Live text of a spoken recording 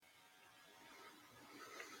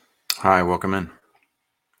Hi, welcome in.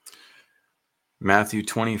 Matthew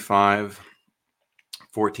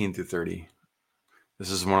 25:14 through 30. This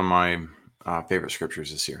is one of my favorite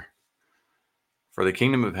scriptures this year. For the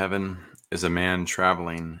kingdom of heaven is a man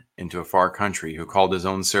traveling into a far country who called his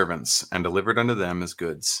own servants and delivered unto them his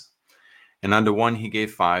goods. And unto one he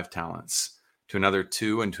gave 5 talents, to another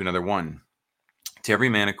 2, and to another 1, to every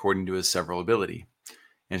man according to his several ability.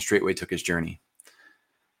 And straightway took his journey.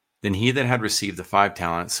 Then he that had received the 5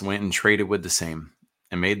 talents went and traded with the same,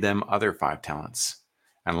 and made them other 5 talents.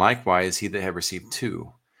 And likewise he that had received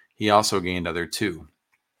 2, he also gained other 2.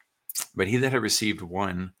 But he that had received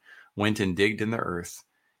 1 went and digged in the earth,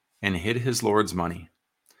 and hid his Lord's money.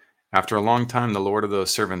 After a long time the Lord of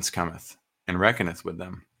those servants cometh, and reckoneth with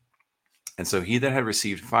them. And so he that had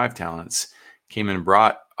received 5 talents came and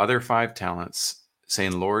brought other 5 talents,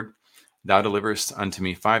 saying, Lord, thou deliverest unto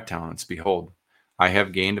me 5 talents. Behold, I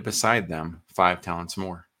have gained beside them 5 talents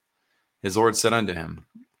more. His Lord said unto him,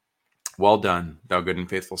 Well done, thou good and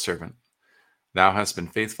faithful servant. Thou hast been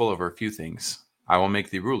faithful over a few things. I will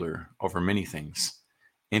make thee ruler over many things.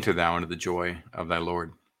 Enter thou into the joy of thy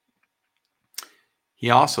Lord.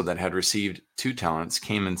 He also that had received 2 talents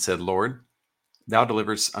came and said, Lord, thou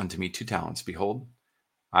deliverest unto me 2 talents. Behold,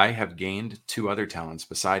 I have gained 2 other talents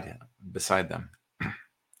beside them.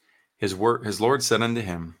 His Lord said unto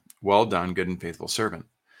him, Well done, good and faithful servant.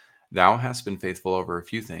 Thou hast been faithful over a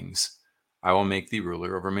few things. I will make thee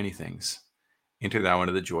ruler over many things. Enter thou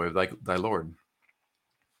into the joy of thy Lord.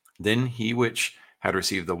 Then he which had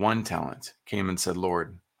received the 1 talent came and said,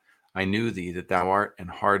 Lord, I knew thee that thou art an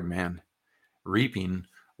hard man, reaping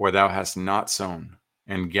where thou hast not sown,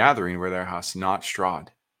 and gathering where thou hast not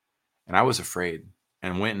strawed. And I was afraid,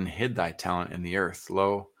 and went and hid thy talent in the earth.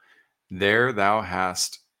 Lo, there thou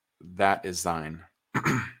hast, that is thine.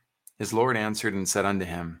 His Lord answered and said unto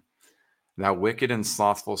him, Thou wicked and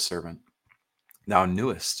slothful servant, thou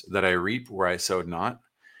knewest that I reap where I sowed not,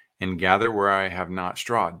 and gather where I have not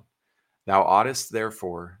strawed. Thou oughtest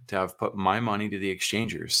therefore to have put my money to the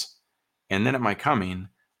exchangers, and then at my coming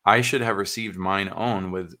I should have received mine own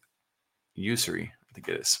with usury. I think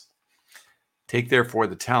it is. Take therefore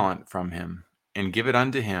the talent from him, and give it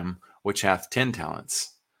unto him which hath 10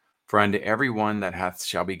 talents. For unto every one that hath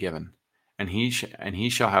shall be given, and he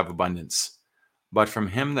shall have abundance. But from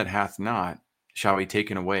him that hath not shall be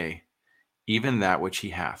taken away even that which he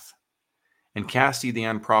hath. And cast ye the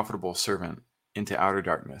unprofitable servant into outer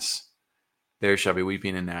darkness. There shall be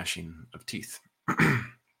weeping and gnashing of teeth.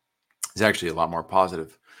 It's actually a lot more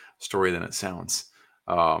positive story than it sounds.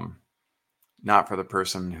 Not for the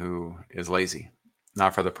person who is lazy,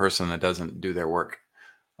 not for the person that doesn't do their work.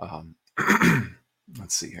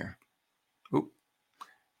 Let's see here. Oop.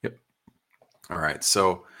 Yep. All right.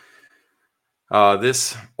 So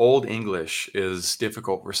this Old English is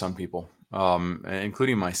difficult for some people,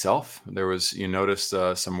 including myself. There was, you noticed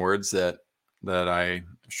some words that I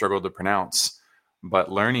struggled to pronounce, but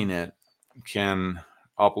learning it can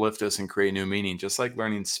uplift us and create new meaning, just like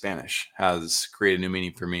learning Spanish has created new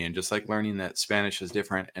meaning for me. And just like learning that Spanish is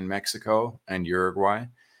different in Mexico and Uruguay,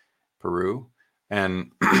 Peru, and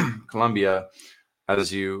Colombia,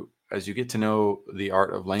 as you get to know the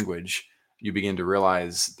art of language, you begin to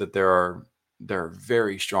realize that there are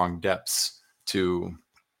very strong depths to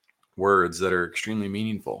words that are extremely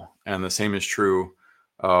meaningful. And the same is true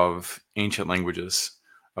of ancient languages.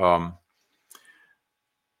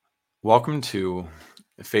 Welcome to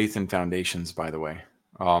Faith and Foundations, by the way.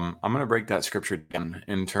 I'm going to break that scripture down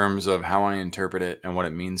in terms of how I interpret it and what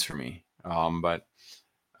it means for me. But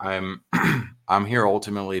I'm I'm here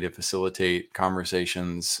ultimately to facilitate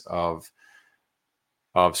conversations of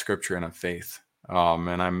scripture and of faith.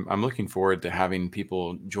 And I'm looking forward to having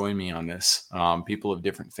people join me on this, people of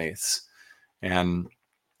different faiths. And,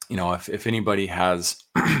 if anybody has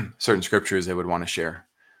certain scriptures they would want to share,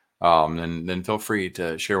 then feel free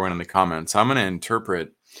to share one in the comments. I'm going to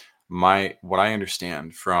interpret what I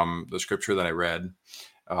understand from the scripture that I read.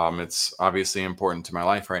 It's obviously important to my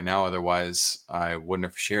life right now. Otherwise, I wouldn't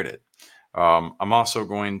have shared it. I'm also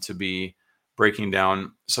going to be breaking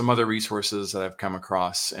down some other resources that I've come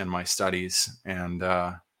across in my studies, and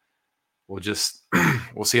we'll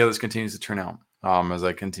see how this continues to turn out as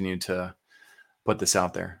I continue to put this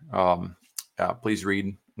out there. Please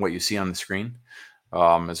read what you see on the screen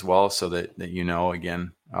as well, so that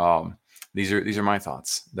again, these are my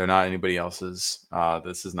thoughts. They're not anybody else's.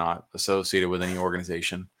 This is not associated with any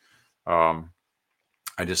organization. I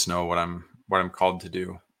just know what I'm called to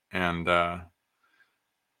do, and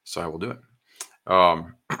so I will do it.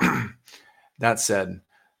 That said,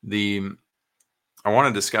 I want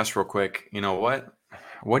to discuss real quick,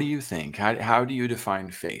 what do you think? How do you define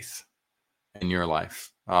faith? in your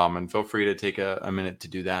life. And feel free to take a minute to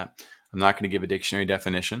do that. I'm not going to give a dictionary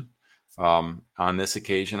definition. On this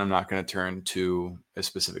occasion, I'm not going to turn to a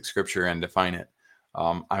specific scripture and define it.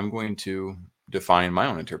 I'm going to define my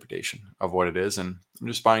own interpretation of what it is. And I'm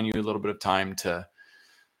just buying you a little bit of time to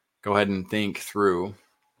go ahead and think through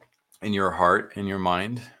in your heart, in your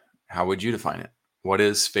mind, how would you define it? What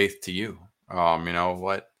is faith to you?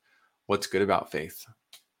 What's good about faith?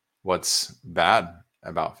 What's bad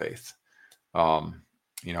about faith? How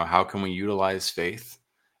can we utilize faith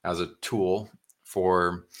as a tool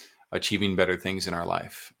for achieving better things in our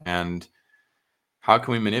life? And how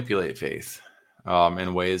can we manipulate faith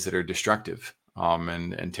in ways that are destructive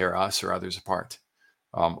and tear us or others apart?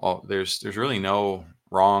 There's really no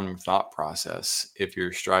wrong thought process if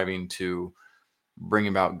you're striving to bring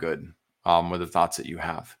about good with the thoughts that you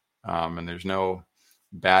have. And there's no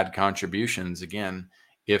bad contributions, again,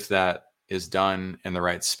 if that is done in the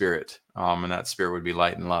right spirit. And that spirit would be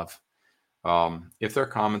light and love. If there are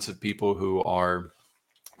comments of people who are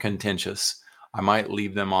contentious, I might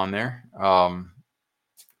leave them on there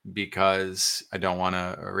because I don't want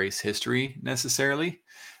to erase history necessarily.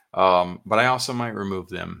 But I also might remove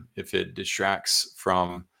them if it distracts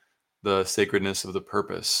from the sacredness of the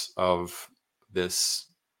purpose of this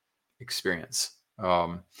experience.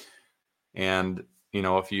 And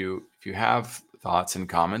if you have thoughts and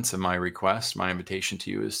comments, and my invitation to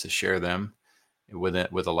you is to share them with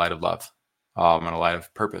a light of love, and a light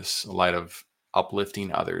of purpose, a light of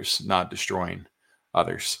uplifting others, not destroying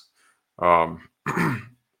others.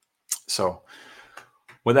 So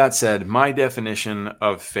with that said, my definition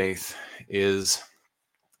of faith is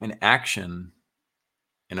an action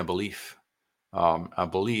and a belief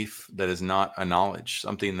that is not a knowledge,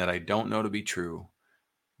 something that I don't know to be true,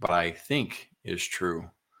 but I think is true,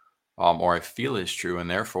 or I feel is true, and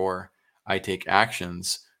therefore I take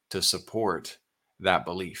actions to support that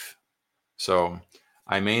belief. So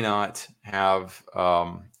I may not have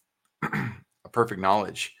a perfect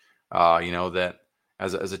knowledge, that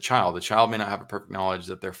as a child may not have a perfect knowledge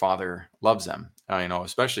that their father loves them,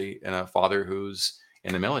 especially in a father who's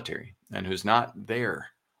in the military and who's not there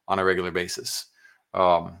on a regular basis.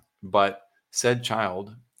 But said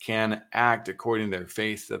child can act according to their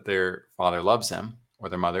faith that their father loves them, or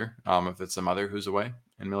their mother, if it's a mother who's away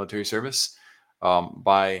in military service,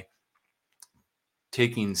 by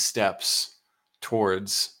taking steps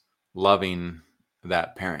towards loving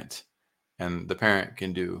that parent. And the parent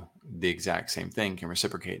can do the exact same thing, can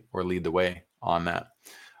reciprocate or lead the way on that.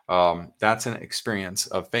 That's an experience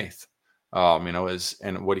of faith.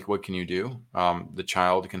 And what can you do? The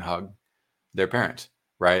child can hug their parent,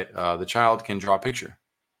 right? The child can draw a picture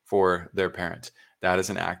for their parent. That is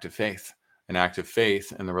an act of faith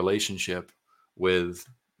in the relationship with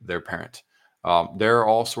their parent. There are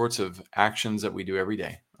all sorts of actions that we do every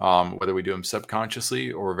day, whether we do them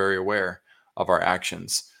subconsciously or very aware of our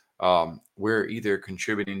actions. We're either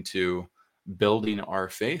contributing to building our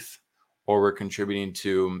faith, or we're contributing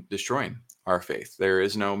to destroying our faith. There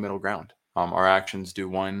is no middle ground. Our actions do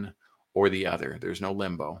one or the other. There's no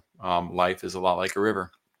limbo. Life is a lot like a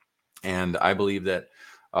river. And I believe that,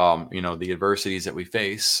 the adversities that we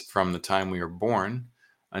face from the time we are born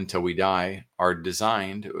until we die are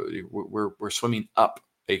designed, we're swimming up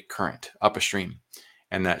a current, up a stream.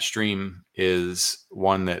 And that stream is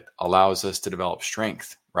one that allows us to develop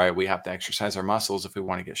strength, right? We have to exercise our muscles if we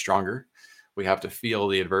want to get stronger. We have to feel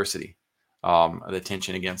the adversity, the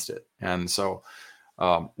tension against it. And so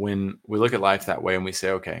when we look at life that way and we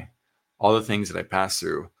say, okay, all the things that I pass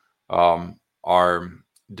through are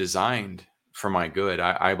designed for my good,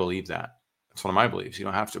 I believe that. It's one of my beliefs. You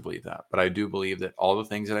don't have to believe that. But I do believe that all the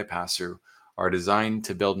things that I pass through are designed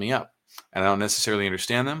to build me up. And I don't necessarily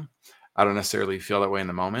understand them. I don't necessarily feel that way in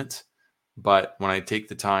the moment. But when I take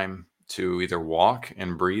the time to either walk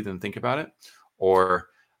and breathe and think about it, or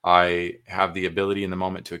I have the ability in the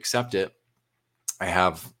moment to accept it, I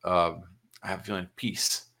have a feeling of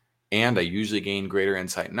peace. And I usually gain greater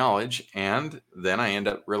insight and knowledge. And then I end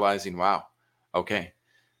up realizing, wow, okay,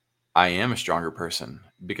 I am a stronger person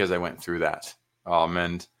because I went through that.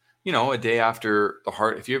 And a day after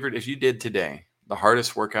if you did today the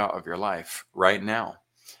hardest workout of your life right now,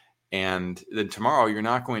 and then tomorrow you're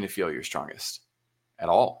not going to feel your strongest at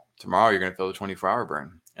all. Tomorrow you're going to feel the 24-hour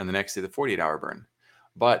burn, and the next day the 48-hour burn.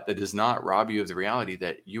 But that does not rob you of the reality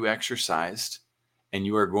that you exercised and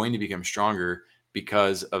you are going to become stronger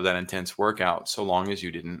because of that intense workout, so long as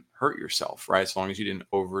you didn't hurt yourself, right? So long as you didn't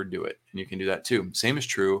overdo it. And you can do that too. Same is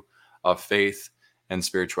true of faith and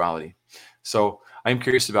spirituality. So I'm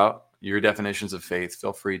curious about your definitions of faith.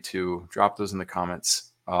 Feel free to drop those in the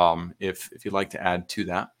comments if you'd like to add to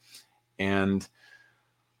that. And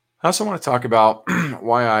I also want to talk about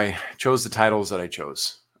why I chose the titles that I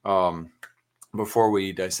chose before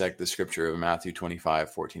we dissect the scripture of Matthew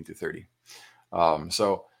 25:14-30.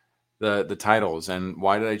 So the titles, and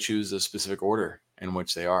why did I choose the specific order in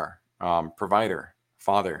which they are? Provider,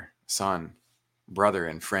 father, son, brother,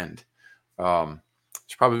 and friend.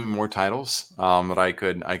 There's probably more titles that I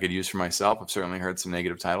could use for myself. I've certainly heard some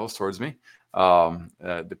negative titles towards me,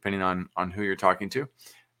 depending on who you're talking to.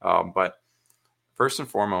 But first and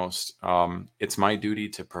foremost, it's my duty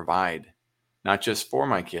to provide, not just for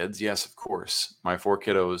my kids. Yes, of course, my four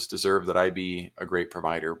kiddos deserve that I be a great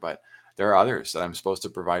provider, but there are others that I'm supposed to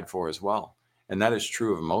provide for as well. And that is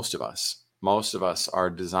true of most of us. Most of us are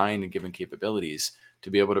designed and given capabilities to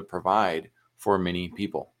be able to provide for many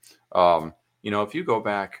people. If you go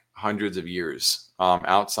back hundreds of years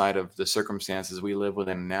outside of the circumstances we live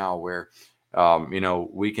within now, where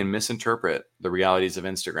we can misinterpret the realities of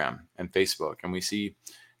Instagram and Facebook, and we see,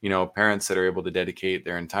 parents that are able to dedicate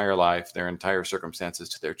their entire life, their entire circumstances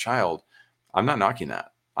to their child. I'm not knocking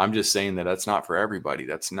that. I'm just saying that that's not for everybody.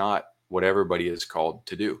 That's not what everybody is called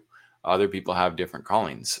to do. Other people have different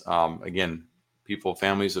callings. Again,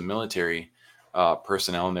 families of military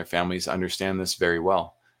personnel and their families understand this very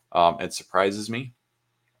well. It surprises me,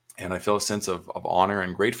 and I feel a sense of honor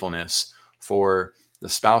and gratefulness for the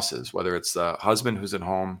spouses, whether it's the husband who's at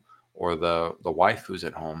home or the wife who's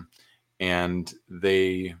at home, and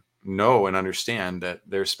they know and understand that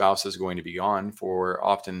their spouse is going to be gone for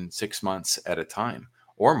often 6 months at a time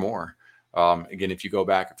or more. Again, if you go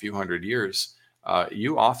back a few hundred years,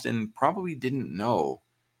 you often probably didn't know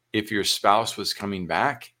if your spouse was coming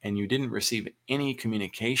back, and you didn't receive any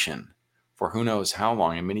communication for who knows how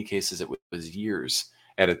long. In many cases, it was years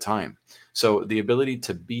at a time. So the ability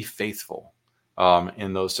to be faithful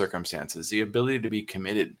in those circumstances, the ability to be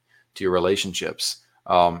committed to your relationships,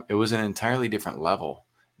 it was an entirely different level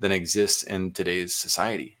than exists in today's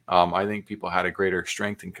society. I think people had a greater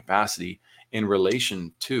strength and capacity in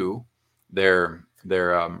relation to their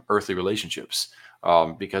earthly relationships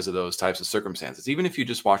because of those types of circumstances. Even if you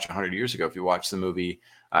just watch 100 years ago, if you watch the movie,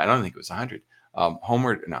 I don't think it was 100,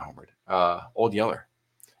 Old Yeller.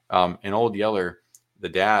 In Old Yeller, the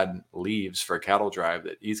dad leaves for a cattle drive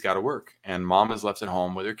that he's got to work, and mom is left at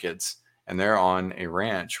home with her kids, and they're on a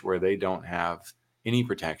ranch where they don't have any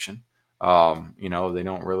protection. They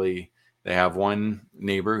don't really. They have one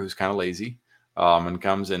neighbor who's kind of lazy, and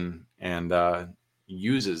comes in and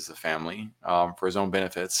uses the family for his own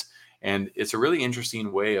benefits. And it's a really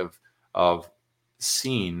interesting way of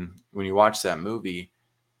seeing, when you watch that movie,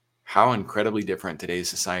 how incredibly different today's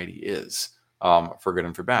society is, for good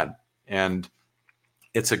and for bad. And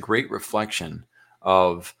it's a great reflection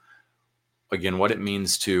of, again, what it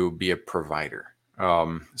means to be a provider.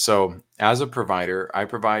 So as a provider, I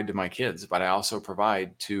provide to my kids, but I also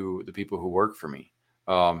provide to the people who work for me.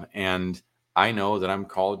 And I know that I'm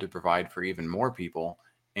called to provide for even more people,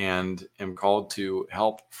 and am called to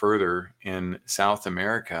help further in South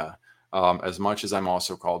America, as much as I'm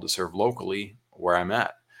also called to serve locally where I'm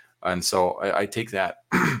at. And so I take that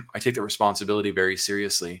I take the responsibility very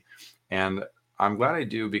seriously, and I'm glad I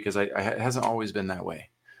do, because it hasn't always been that way.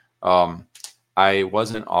 Um, I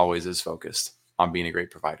wasn't always as focused on being a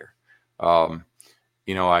great provider. Um,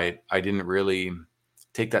 I didn't really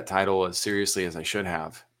take that title as seriously as I should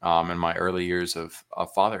have in my early years of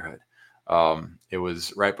fatherhood. It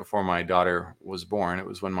was right before my daughter was born. It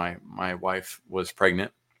was when my wife was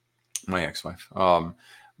pregnant, my ex-wife.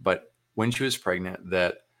 But when she was pregnant,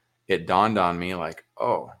 that it dawned on me, like,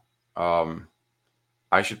 oh, um,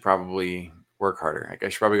 I should probably work harder. Like, I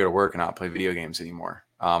should probably go to work and not play video games anymore.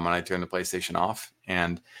 And I turned the PlayStation off,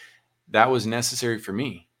 and that was necessary for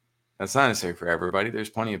me. That's not necessary for everybody. There's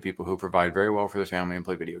plenty of people who provide very well for their family and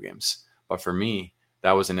play video games. But for me,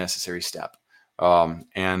 that was a necessary step.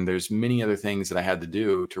 And there's many other things that I had to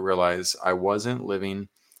do to realize I wasn't living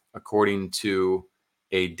according to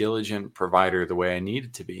a diligent provider the way I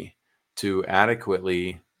needed to be, to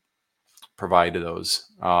adequately provide to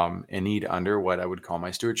those in need under what I would call my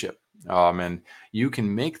stewardship. And you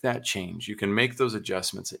can make that change. You can make those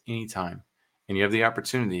adjustments at any time. And you have the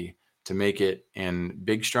opportunity to make it in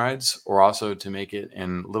big strides, or also to make it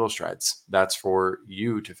in little strides. That's for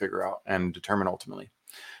you to figure out and determine ultimately.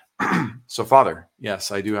 So, father,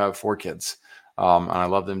 yes, I do have four kids, and I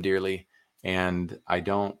love them dearly, and I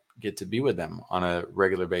don't get to be with them on a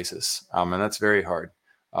regular basis, and that's very hard.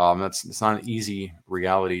 It's not an easy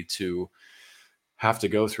reality to have to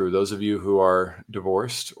go through. Those of you who are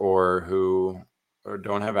divorced, or who or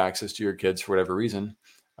don't have access to your kids for whatever reason,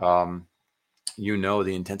 you know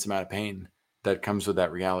the intense amount of pain that comes with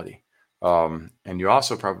that reality. And you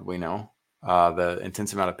also probably know the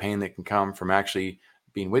intense amount of pain that can come from actually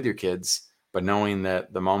being with your kids, but knowing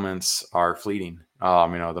that the moments are fleeting.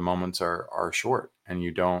 The moments are short, and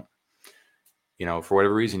you don't, for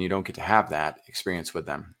whatever reason, you don't get to have that experience with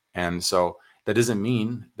them. And so that doesn't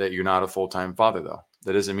mean that you're not a full-time father, though.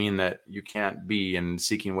 That doesn't mean that you can't be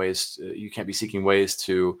seeking ways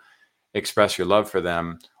to express your love for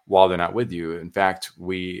them while they're not with you. In fact,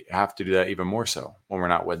 we have to do that even more so when we're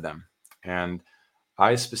not with them. And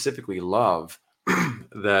I specifically love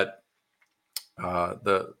that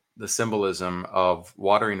the symbolism of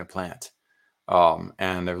watering a plant.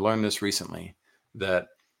 And I've learned this recently, that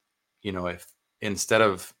if instead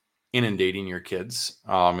of inundating your kids,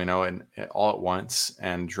 and all at once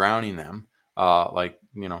and drowning them,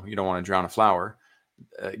 you don't want to drown a flower,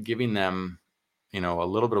 giving them, a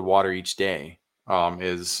little bit of water each day,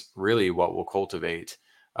 is really what will cultivate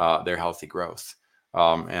their healthy growth.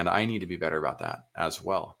 And I need to be better about that as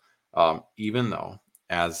well. Even though,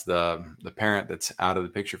 as the parent that's out of the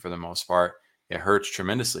picture for the most part, it hurts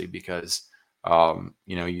tremendously because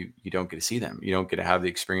you don't get to see them. You don't get to have the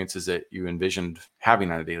experiences that you envisioned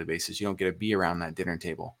having on a daily basis. You don't get to be around that dinner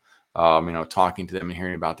table, talking to them and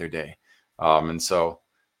hearing about their day. And so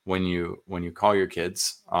when you call your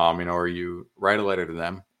kids, or you write a letter to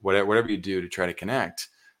them, whatever you do to try to connect,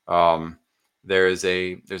 there's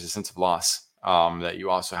a sense of loss that you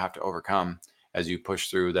also have to overcome as you push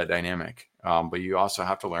through that dynamic. But you also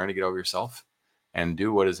have to learn to get over yourself and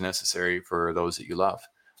do what is necessary for those that you love,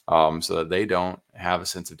 so that they don't have a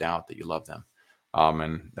sense of doubt that you love them.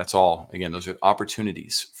 And that's all. Again, those are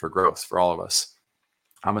opportunities for growth for all of us.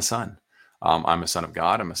 I'm a son. I'm a son of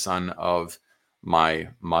God. I'm a son of my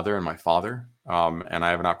mother and my father. And I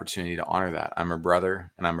have an opportunity to honor that. I'm a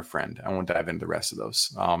brother and I'm a friend. I won't dive into the rest of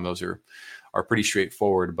those. Those are pretty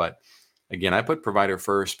straightforward. But again, I put provider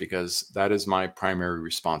first because that is my primary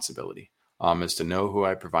responsibility, is to know who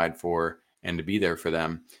I provide for and to be there for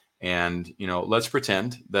them. And, let's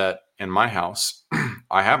pretend that in my house,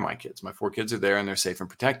 I have my kids. My 4 kids are there and they're safe and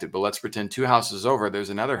protected. But let's pretend 2 houses over, there's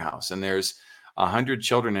another house and there's 100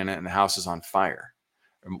 children in it and the house is on fire.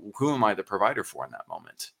 Who am I the provider for in that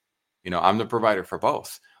moment? I'm the provider for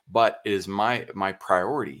both. But it is my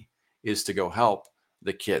priority is to go help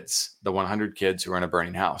the kids, the 100 kids who are in a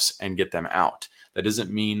burning house, and get them out. That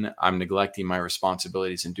doesn't mean I'm neglecting my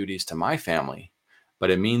responsibilities and duties to my family, but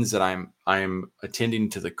it means that I'm attending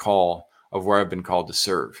to the call of where I've been called to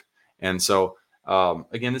serve. And so,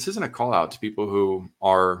 again, this isn't a call out to people who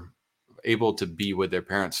are able to be with their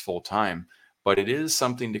parents full time, but it is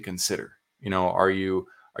something to consider. Are you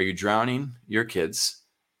drowning your kids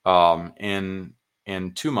in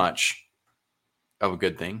too much of a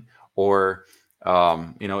good thing, or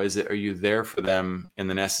are you there for them in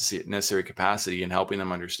the necessary capacity and helping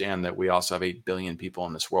them understand that we also have 8 billion people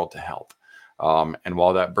in this world to help? And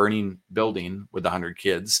while that burning building with 100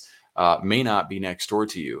 kids may not be next door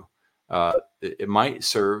to you, it might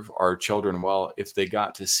serve our children well if they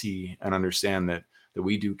got to see and understand that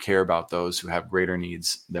we do care about those who have greater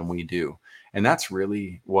needs than we do. And that's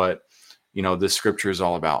really what, this scripture is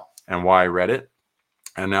all about and why I read it.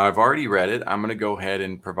 And now I've already read it. I'm going to go ahead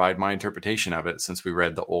and provide my interpretation of it since we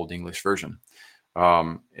read the Old English version.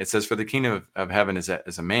 It says, for the kingdom of heaven is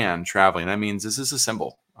a man traveling. That means this is a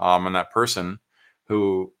symbol. And that person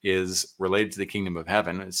who is related to the kingdom of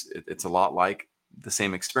heaven, it's a lot like the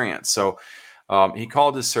same experience. So he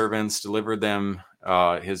called his servants, delivered them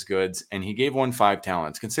his goods, and he gave one 5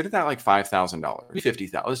 talents. Consider that like $5,000.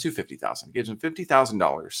 50,000. Let's do 50,000. He gives him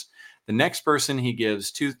 $50,000. The next person he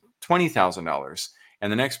gives $20,000.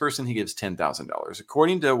 And the next person he gives $10,000,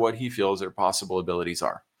 according to what he feels their possible abilities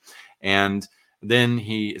are. And then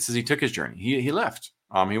it says he took his journey. He left.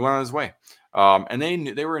 He went on his way. And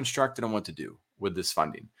they were instructed on what to do with this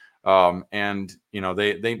funding. And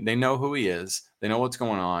they know who he is. They know what's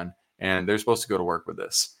going on, and they're supposed to go to work with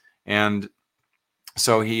this. And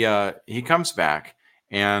so he comes back,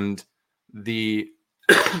 and the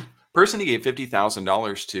person he gave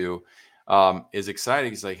 $50,000 to is excited.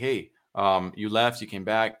 He's like, hey, you left, you came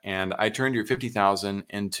back, and I turned your 50,000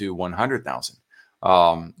 into 100,000.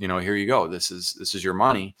 Here you go. This is your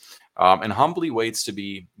money, and humbly waits to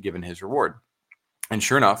be given his reward. And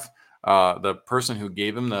sure enough, the person who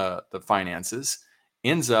gave him the finances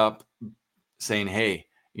ends up saying, hey,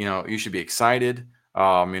 you should be excited,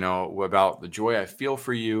 about the joy I feel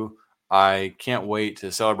for you. I can't wait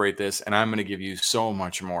to celebrate this, and I'm going to give you so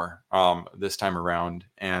much more this time around,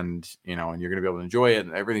 and and you're going to be able to enjoy it,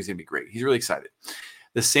 and everything's going to be great. He's really excited.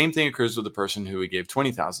 The same thing occurs with the person who he gave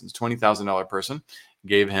 $20,000. $20,000 person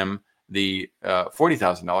gave him the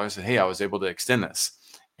 $40,000. Said, hey, I was able to extend this,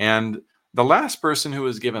 and the last person who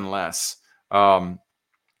was given less, um,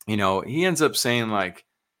 he ends up saying like,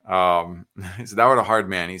 he said, "Thou art a hard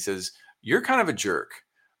man." He says, "You're kind of a jerk,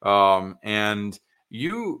 and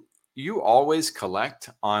you you always collect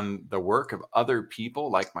on the work of other people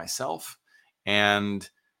like myself, and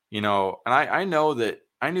and I know that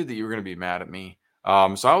I knew that you were going to be mad at me,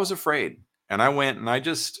 so I was afraid, and I went and I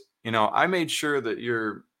just I made sure that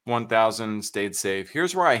your 1,000 stayed safe.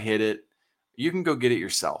 Here's where I hid it. You can go get it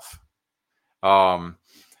yourself." Um,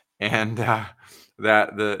 and that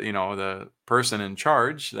the person in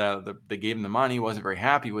charge that gave him the money wasn't very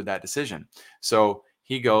happy with that decision. So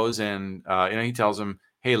he goes and he tells him,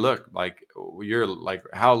 "Hey, look, like you're like,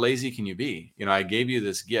 how lazy can you be? I gave you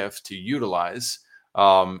this gift to utilize,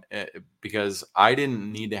 because I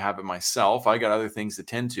didn't need to have it myself. I got other things to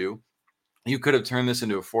tend to. You could have turned this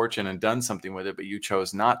into a fortune and done something with it, but you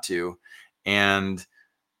chose not to. And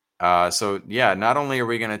so yeah, not only are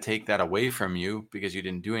we going to take that away from you because you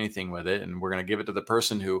didn't do anything with it, and we're going to give it to the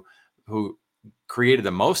person who created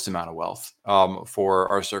the most amount of wealth, for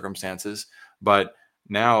our circumstances, but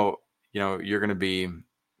now you're going to be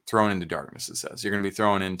thrown into darkness. It says you're going to be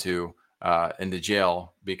thrown into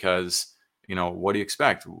jail because what do you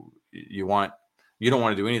expect? You don't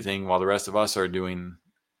want to do anything while the rest of us are doing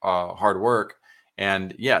hard work.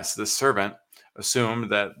 And yes, the servant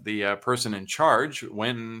assumed that the person in charge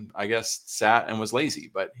went and I guess sat and was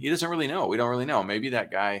lazy, but he doesn't really know. We don't really know. Maybe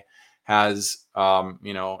that guy has,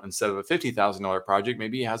 instead of a $50,000 project,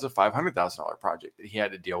 maybe he has a $500,000 project that he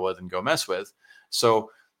had to deal with and go mess with.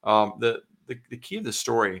 So the key of the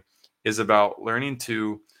story is about learning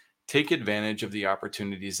to take advantage of the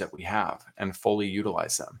opportunities that we have and fully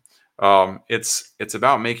utilize them. It's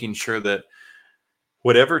about making sure that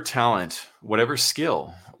whatever talent, whatever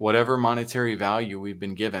skill, whatever monetary value we've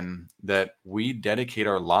been given, that we dedicate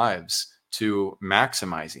our lives to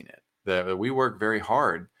maximizing it. That we work very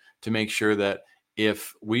hard to make sure that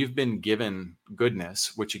if we've been given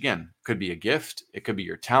goodness, which again could be a gift, it could be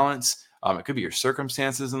your talents, it could be your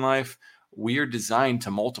circumstances in life, we are designed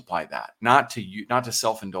to multiply that, not to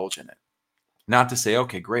self-indulge in it, not to say,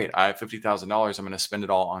 okay, great, I have $50,000, I'm going to spend it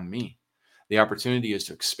all on me. The opportunity is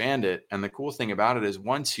to expand it. And the cool thing about it is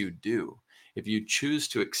once you do, if you choose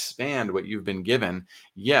to expand what you've been given,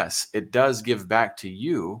 yes, it does give back to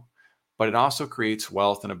you, but it also creates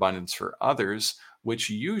wealth and abundance for others, which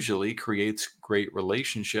usually creates great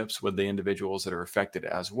relationships with the individuals that are affected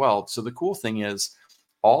as well. So the cool thing is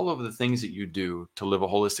all of the things that you do to live a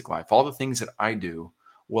holistic life, all the things that I do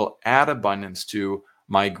will add abundance to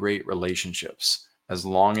my great relationships as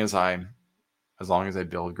long as I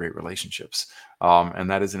build great relationships. And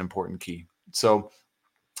that is an important key. So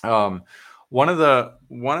um, one of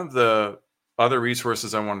the other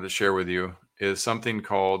resources I wanted to share with you is something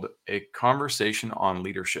called A Conversation on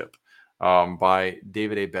Leadership, by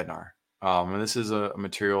David A. Bednar. And this is a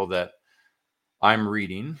material that I'm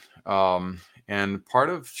reading. And part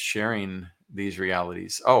of sharing these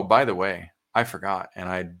realities. Oh, by the way, I forgot, and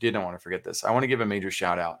I didn't want to forget this. I want to give a major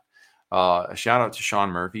shout out. A shout out to Sean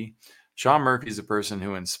Murphy. Sean Murphy is the person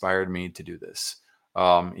who inspired me to do this.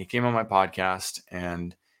 He came on my podcast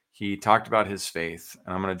and he talked about his faith.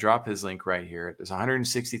 And I'm going to drop his link right here. There's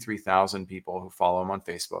 163,000 people who follow him on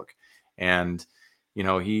Facebook. And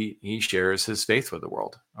he shares his faith with the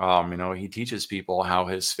world. He teaches people how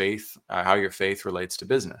his faith, how your faith relates to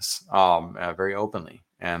business, very openly,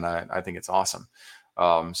 and I think it's awesome.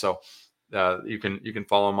 So you can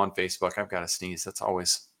follow him on Facebook. I've got to sneeze. That's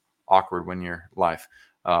always awkward when you're live.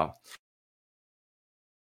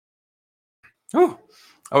 Oh,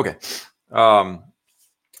 okay. Um,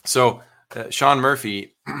 so Sean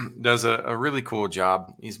Murphy does a really cool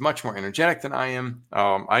job. He's much more energetic than I am.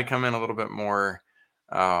 I come in a little bit more,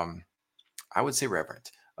 I would say,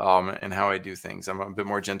 reverent, in how I do things. I'm a bit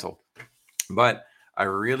more gentle, but I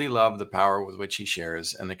really love the power with which he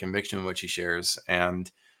shares and the conviction in which he shares, and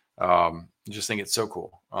just think it's so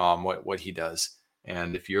cool, what he does.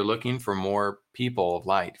 And if you're looking for more people of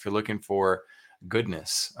light, if you're looking for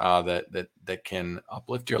goodness, that can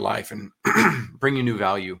uplift your life and bring you new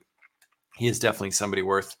value, he is definitely somebody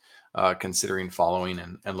worth considering following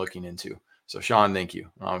and looking into. So Sean, thank you.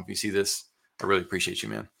 If you see this, I really appreciate you,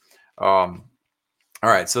 man. All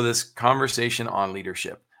right. So this conversation on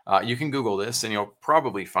leadership, you can Google this and you'll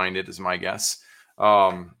probably find it, is my guess.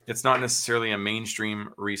 It's not necessarily a mainstream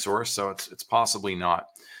resource, so it's possibly not.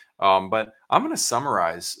 But I'm going to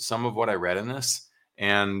summarize some of what I read in this.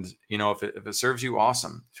 And, if it serves you,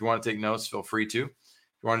 awesome. If you want to take notes, feel free to. If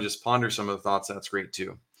you want to just ponder some of the thoughts, that's great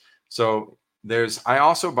too. So I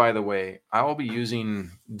also, by the way, I will be using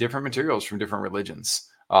different materials from different religions.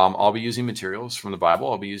 I'll be using materials from the Bible.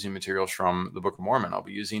 I'll be using materials from the Book of Mormon. I'll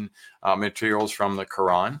be using materials from the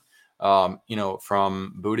Quran,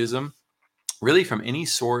 from Buddhism, really from any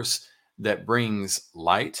source that brings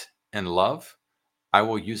light and love. I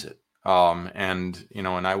will use it. And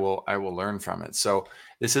I will learn from it. So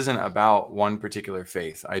this isn't about one particular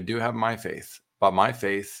faith. I do have my faith, but my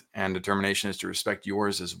faith and determination is to respect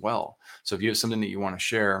yours as well. So if you have something that you want to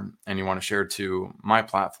share and you want to share to my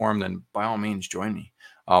platform, then by all means join me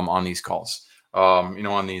on these calls,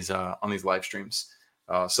 on these live streams.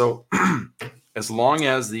 So as long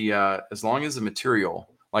as the material,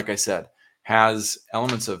 like I said, has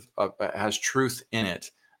elements of has truth in it,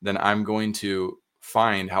 then I'm going to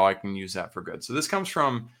find how I can use that for good. So this comes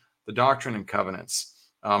from the Doctrine and Covenants,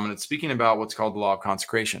 and it's speaking about what's called the law of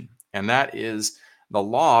consecration, and that is the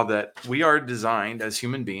law that we are designed as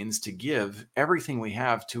human beings to give everything we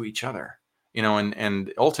have to each other,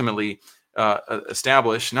 and ultimately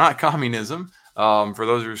establish not communism, for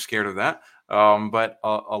those who are scared of that, but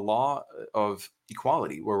a law of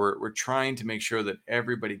equality, where we're trying to make sure that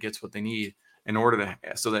everybody gets what they need in order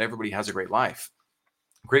so that everybody has a great life.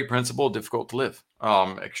 Great principle, difficult to live,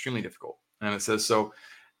 extremely difficult. And it says so,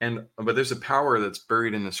 but there's a power that's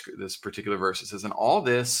buried in this particular verse. It says, "And all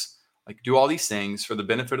this, do all these things for the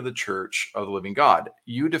benefit of the church of the living God."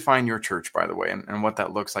 You define your church, by the way, and what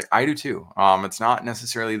that looks like. I do too. It's not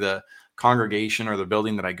necessarily the congregation or the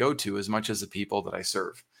building that I go to as much as the people that I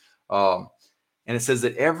serve. And it says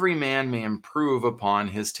that every man may improve upon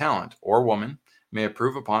his talent, or woman may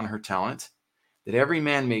improve upon her talent, that every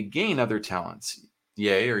man may gain other talents,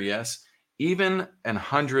 yea, or yes, even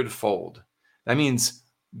 100-fold. That means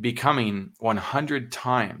becoming 100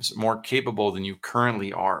 times more capable than you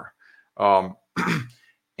currently are.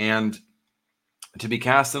 And to be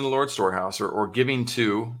cast in the Lord's storehouse, or giving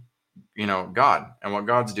to, God and what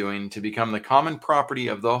God's doing, to become the common property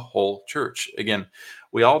of the whole church. Again,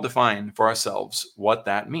 we all define for ourselves what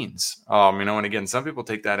that means. And again, some people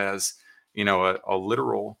take that as, a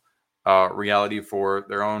literal reality for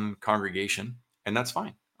their own congregation. And that's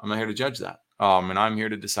fine. I'm not here to judge that. And I'm here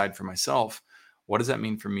to decide for myself, what does that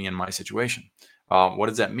mean for me in my situation? What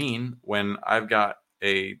does that mean when I've got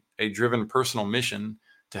a driven personal mission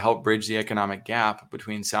to help bridge the economic gap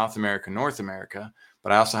between South America and North America,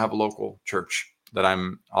 but I also have a local church that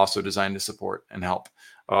I'm also designed to support and help?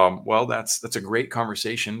 Well, that's a great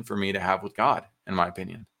conversation for me to have with God, in my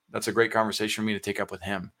opinion. That's a great conversation for me to take up with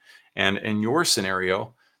him. And in your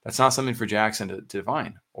scenario, that's not something for Jackson to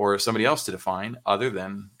define, or somebody else to define other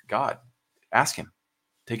than God. Ask him,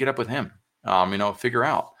 take it up with him, figure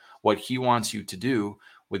out what he wants you to do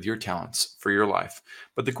with your talents for your life.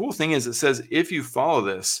 But the cool thing is, it says, if you follow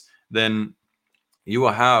this, then you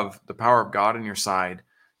will have the power of God on your side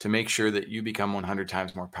to make sure that you become 100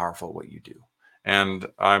 times more powerful at what you do. And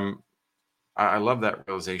I love that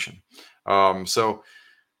realization. So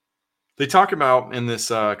they talk about in this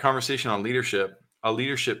conversation on leadership, a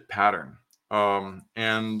leadership pattern.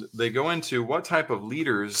 And they go into what type of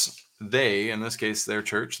leaders they, in this case, their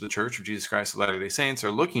church, the Church of Jesus Christ of Latter-day Saints,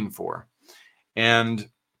 are looking for. And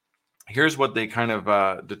here's what they kind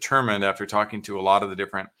of determined after talking to a lot of the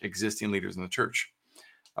different existing leaders in the church.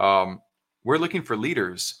 We're looking for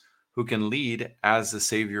leaders who can lead as the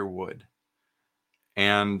Savior would.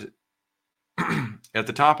 And at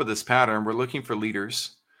the top of this pattern, we're looking for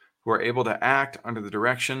leaders who are able to act under the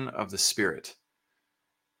direction of the Spirit.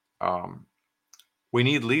 We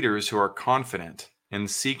need leaders who are confident in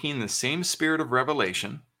seeking the same spirit of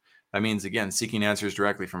revelation. That means, again, seeking answers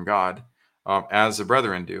directly from God, as the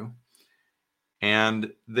brethren do.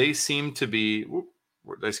 And they seem to be,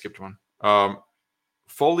 I skipped one,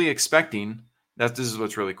 fully expecting, this is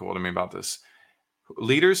what's really cool to me about this.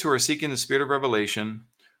 Leaders who are seeking the spirit of revelation,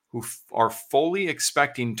 who are fully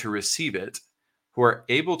expecting to receive it, who are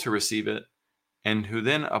able to receive it, and who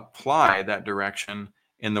then apply that direction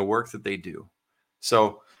in the work that they do.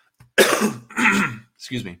 So,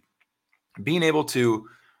 excuse me, being able to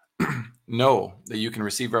know that you can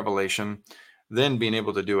receive revelation, then being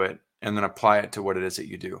able to do it, and then apply it to what it is that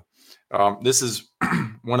you do. This is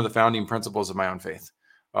one of the founding principles of my own faith,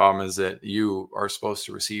 is that you are supposed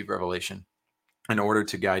to receive revelation in order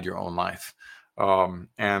to guide your own life.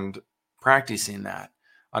 And practicing that,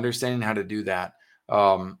 understanding how to do that,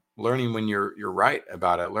 learning when you're right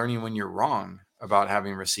about it, learning when you're wrong about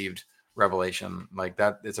having received revelation, like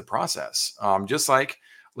that, it's a process. Just like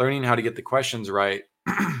learning how to get the questions right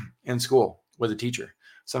in school with a teacher.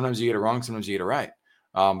 Sometimes you get it wrong, sometimes you get it right.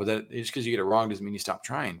 But that just because you get it wrong doesn't mean you stop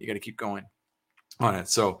trying. You got to keep going on it.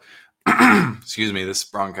 So, excuse me, this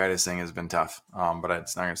bronchitis thing has been tough, but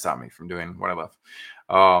it's not going to stop me from doing what I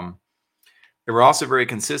love. They were also very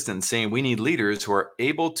consistent in saying we need leaders who are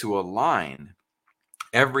able to align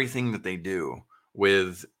everything that they do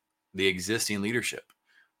with the existing leadership,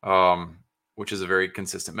 um, which is a very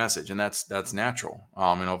consistent message, and that's natural.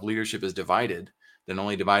 If leadership is divided, then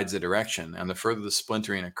only divides the direction, and the further the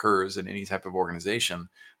splintering occurs in any type of organization,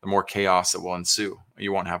 the more chaos that will ensue.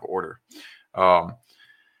 You won't have order. Um,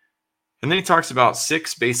 and then he talks about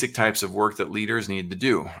 6 basic types of work that leaders need to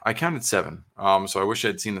do. I counted 7. So I wish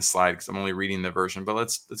I'd seen the slide because I'm only reading the version, but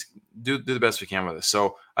let's do the best we can with this.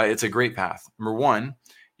 So it's a great path. Number 1,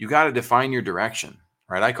 you got to define your direction,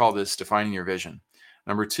 right? I call this defining your vision.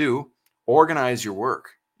 Number 2, organize your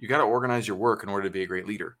work. You got to organize your work in order to be a great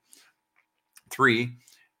leader. 3,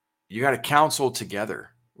 you got to counsel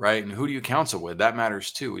together, right? And who do you counsel with? That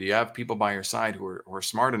matters too. Do you have people by your side who are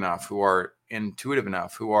smart enough, who are intuitive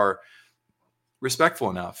enough, who are respectful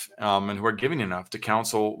enough, and who are giving enough to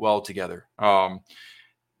counsel well together? Number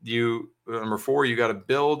 4, you got to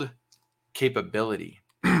build capability.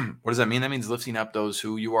 What does that mean? That means lifting up those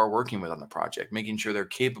who you are working with on the project, making sure they're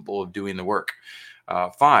capable of doing the work.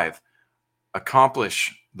 5,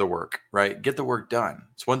 accomplish the work, right? Get the work done.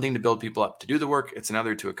 It's one thing to build people up to do the work. It's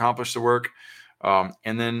another to accomplish the work.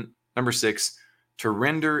 And then number 6, to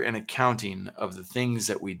render an accounting of the things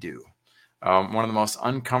that we do. One of the most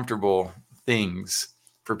uncomfortable things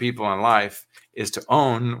for people in life is to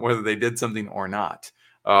own whether they did something or not.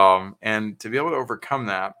 And to be able to overcome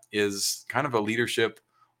that is kind of a leadership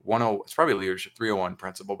it's probably a leadership 301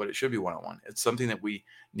 principle, but it should be 101. It's something that we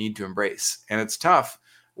need to embrace. And it's tough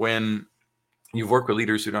when you've worked with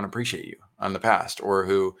leaders who don't appreciate you on the past, or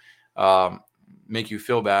who make you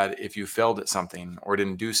feel bad if you failed at something or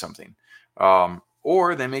didn't do something.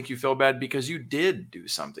 Or they make you feel bad because you did do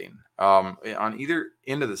something. On either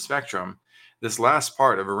end of the spectrum, this last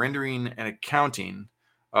part of rendering and accounting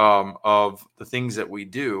of the things that we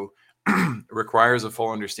do requires a full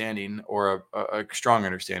understanding, or a strong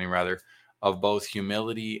understanding rather, of both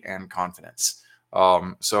humility and confidence.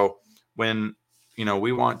 So when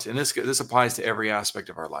we want, and this applies to every aspect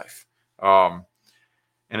of our life, and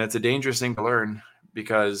it's a dangerous thing to learn,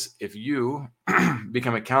 because if you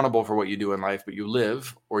become accountable for what you do in life, but you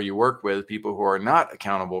live or you work with people who are not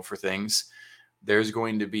accountable for things, there's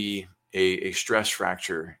going to be a stress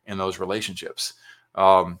fracture in those relationships.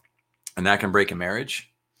 And that can break a marriage.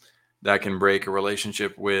 That can break a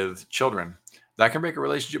relationship with children. That can break a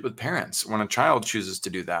relationship with parents when a child chooses to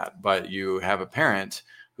do that, but you have a parent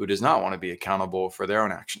who does not want to be accountable for their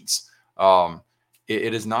own actions.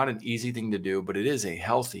 It is not an easy thing to do, but it is a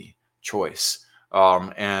healthy choice.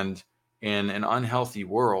 And in an unhealthy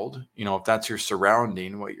world, if that's your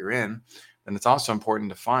surrounding, what you're in, then it's also important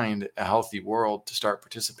to find a healthy world to start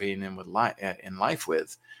participating in life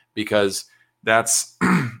with, because that's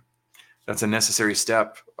that's a necessary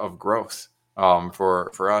step of growth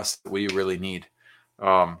for us that we really need.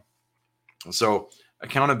 So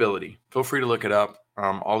accountability, feel free to look it up.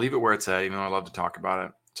 I'll leave it where it's at, even though I love to talk about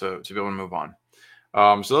it, to be able to move on.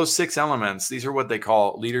 So those 6 elements, these are what they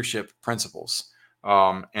call leadership principles.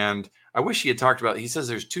 And I wish he had talked about, he says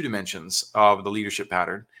there's 2 dimensions of the leadership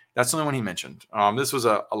pattern. That's the only one he mentioned. This was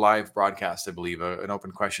a live broadcast, I believe, an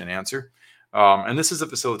open question and answer. And this is a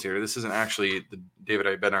facilitator. This isn't actually the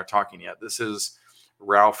David Bednar talking yet. This is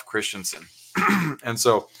Ralph Christensen. And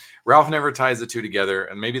so Ralph never ties the 2 together,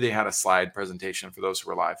 and maybe they had a slide presentation for those who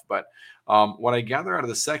were live. But what I gather out of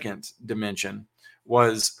the second dimension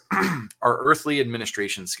was our earthly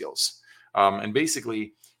administration skills. And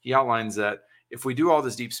basically, he outlines that if we do all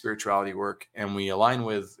this deep spirituality work and we align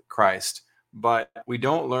with Christ, but we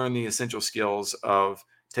don't learn the essential skills of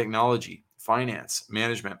technology, finance,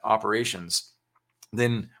 management, operations,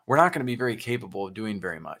 then we're not going to be very capable of doing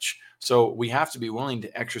very much. So we have to be willing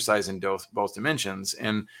to exercise in both dimensions.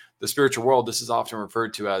 In the spiritual world, this is often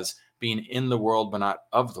referred to as being in the world, but not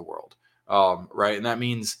of the world, right? And that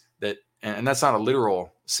means that, and that's not a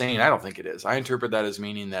literal saying. I don't think it is. I interpret that as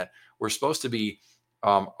meaning that we're supposed to be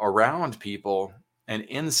around people and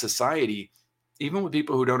in society, even with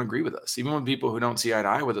people who don't agree with us, even with people who don't see eye to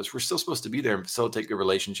eye with us. We're still supposed to be there and facilitate good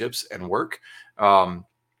relationships and work, and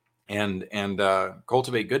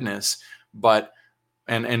cultivate goodness, but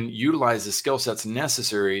and utilize the skill sets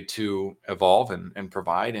necessary to evolve and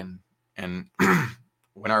provide and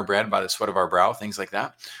win our bread by the sweat of our brow, things like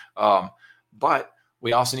that. But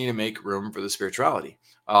we also need to make room for the spirituality,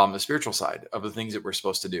 the spiritual side of the things that we're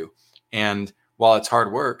supposed to do. And while it's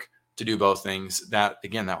hard work to do both things, that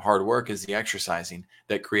hard work is the exercising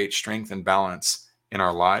that creates strength and balance in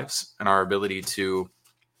our lives and our ability to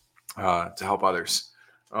help others.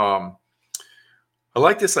 I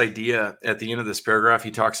like this idea at the end of this paragraph.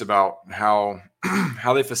 He talks about how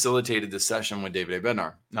how they facilitated this session with David A.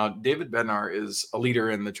 Bednar. Now, David Bednar is a leader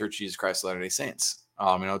in the Church of Jesus Christ of Latter-day Saints.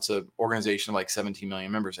 It's an organization of like 17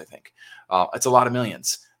 million members, I think. It's a lot of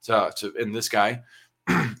millions. And this guy,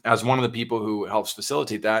 as one of the people who helps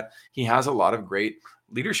facilitate that, he has a lot of great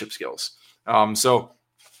leadership skills. So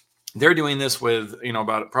they're doing this with,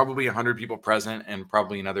 about probably 100 people present and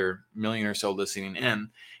probably another million or so listening in.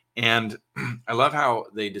 And I love how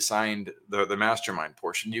they designed the mastermind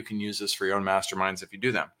portion. You can use this for your own masterminds if you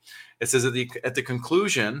do them. It says at the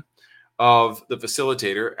conclusion of the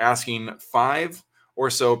facilitator asking 5 or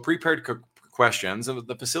so prepared questions, and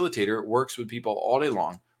the facilitator works with people all day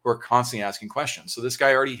long who are constantly asking questions. So this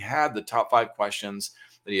guy already had the top 5 questions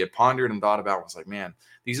that he had pondered and thought about. Was like, man,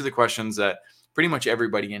 these are the questions that pretty much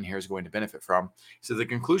everybody in here is going to benefit from. So the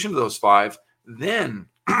conclusion of those 5, then,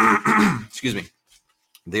 excuse me,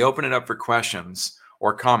 they open it up for questions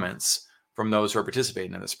or comments from those who are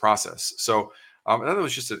participating in this process. So I thought it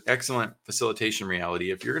was just an excellent facilitation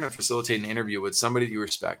reality. If you're going to facilitate an interview with somebody that you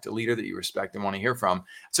respect, a leader that you respect and want to hear from,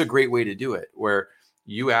 it's a great way to do it, where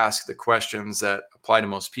you ask the questions that apply to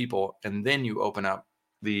most people, and then you open up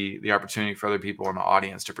the opportunity for other people in the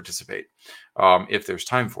audience to participate if there's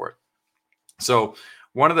time for it. So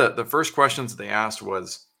one of the first questions that they asked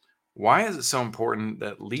was, why is it so important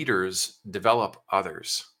that leaders develop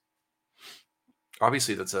others?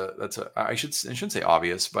 Obviously, I shouldn't say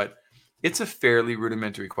obvious, but it's a fairly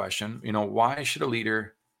rudimentary question. Why should a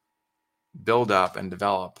leader build up and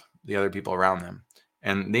develop the other people around them?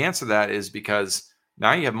 And the answer to that is because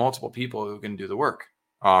now you have multiple people who can do the work,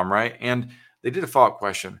 right? And they did a follow-up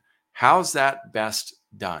question. How's that best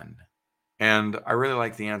done? And I really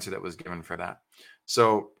like the answer that was given for that.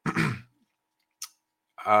 So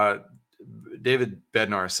David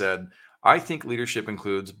Bednar said, I think leadership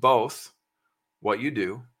includes both what you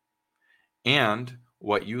do and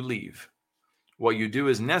what you leave. What you do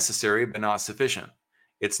is necessary, but not sufficient.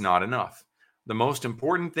 It's not enough. The most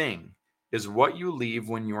important thing is what you leave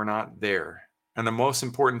when you're not there. And the most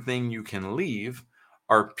important thing you can leave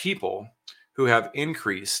are people who have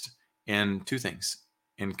increased in 2 things,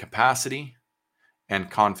 in capacity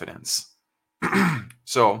and confidence.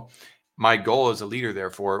 So my goal as a leader,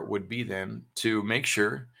 therefore, would be then to make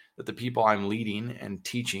sure that the people I'm leading and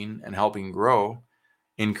teaching and helping grow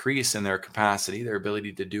increase in their capacity, their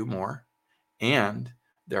ability to do more, and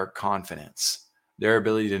their confidence, their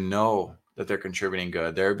ability to know that they're contributing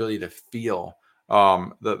good, their ability to feel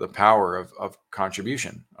the power of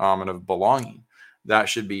contribution and of belonging. That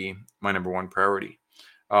should be my number one priority.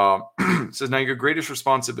 It says, now your greatest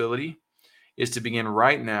responsibility is to begin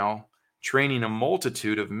right now training a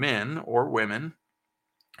multitude of men or women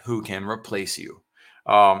who can replace you.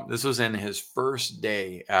 This was in his first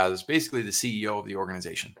day as basically the CEO of the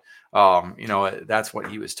organization. That's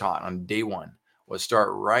what he was taught on day one, was start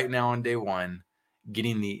right now on day one,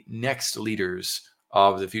 getting the next leaders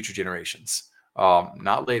of the future generations.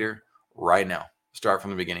 Not later, right now. Start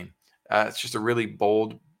from the beginning. It's just a really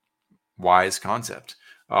bold, wise concept.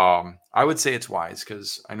 I would say it's wise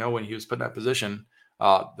because I know when he was put in that position,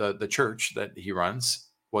 the church that he runs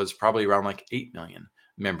was probably around like 8 million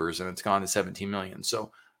members, and it's gone to 17 million.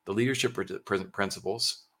 So the leadership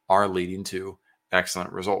principles are leading to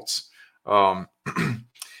excellent results. He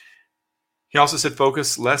also said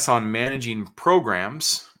focus less on managing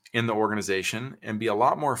programs in the organization and be a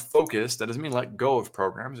lot more focused. That doesn't mean let go of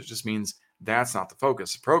programs. It just means that's not the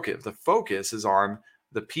focus. The focus is on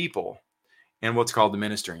the people and what's called the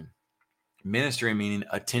ministering. Ministry meaning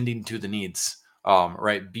attending to the needs,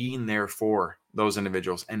 right? Being there for those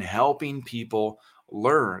individuals and helping people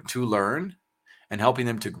learn and helping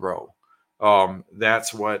them to grow.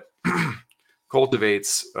 That's what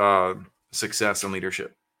cultivates success in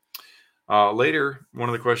leadership. Later, one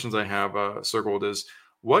of the questions I have circled is,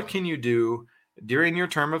 what can you do during your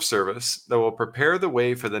term of service that will prepare the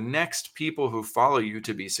way for the next people who follow you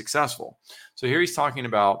to be successful? So here he's talking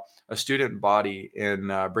about a student body in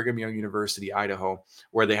Brigham Young University, Idaho,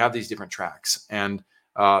 where they have these different tracks. And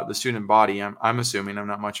the student body, I'm assuming, I'm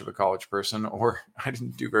not much of a college person, or I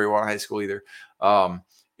didn't do very well in high school either,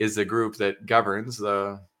 is the group that governs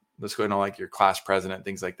the school, like your class president,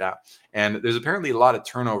 things like that. And there's apparently a lot of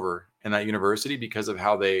turnover in that university because of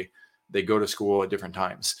how they go to school at different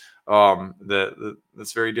times.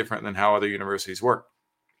 That's very different than how other universities work.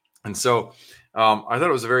 And so I thought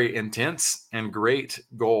it was a very intense and great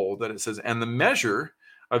goal that it says, and the measure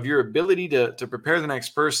of your ability to prepare the next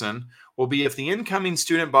person will be if the incoming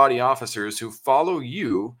student body officers who follow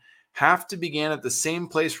you have to begin at the same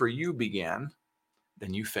place where you began,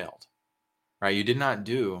 then you failed. right? You did not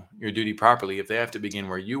do your duty properly if they have to begin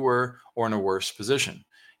where you were or in a worse position.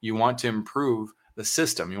 You want to improve the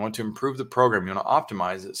system. You want to improve the program. You want to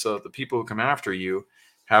optimize it so that the people who come after you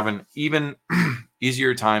have an even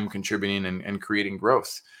easier time contributing and creating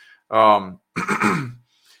growth. Um,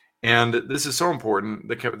 and this is so important,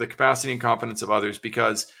 the capacity and confidence of others,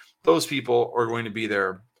 because those people are going to be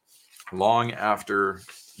there long after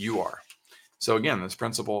you are. So again, this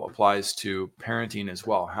principle applies to parenting as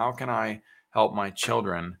well. How can I help my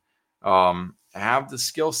children have the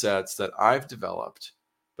skill sets that I've developed,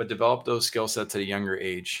 but develop those skill sets at a younger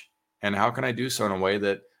age? And how can I do so in a way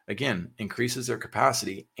that, again, increases their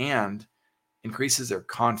capacity and increases their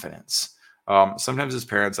confidence? Sometimes as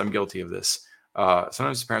parents, I'm guilty of this.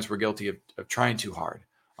 Sometimes as parents, we're guilty of trying too hard,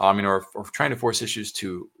 or trying to force issues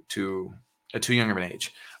at too young of an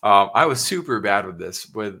age. I was super bad with this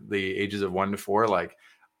with the ages of 1 to 4. Like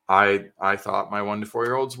I thought my 1 to 4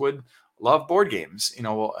 year olds would love board games.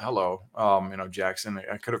 Well, hello, Jackson.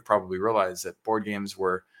 I could have probably realized that board games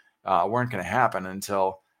weren't going to happen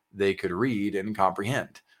until they could read and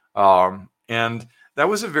comprehend. And that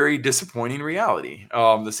was a very disappointing reality.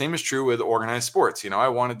 The same is true with organized sports. I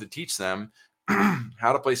wanted to teach them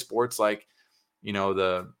how to play sports like,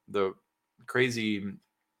 the crazy,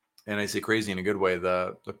 and I say crazy in a good way,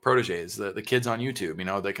 the proteges, the kids on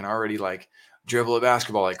YouTube, they can already like dribble a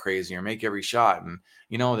basketball like crazy or make every shot. And,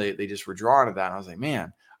 they just were drawn to that. And I was like,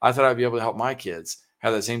 man, I thought I'd be able to help my kids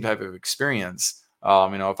have that same type of experience.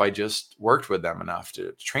 If I just worked with them enough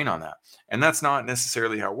to train on that. And that's not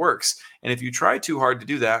necessarily how it works. And if you try too hard to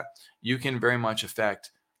do that, you can very much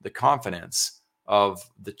affect the confidence of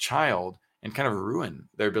the child and kind of ruin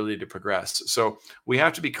their ability to progress. So we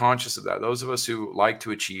have to be conscious of that. Those of us who like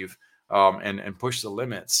to achieve and push the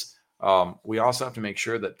limits, we also have to make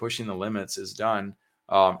sure that pushing the limits is done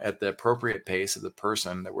at the appropriate pace of the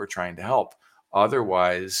person that we're trying to help.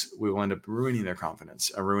 Otherwise, we will end up ruining their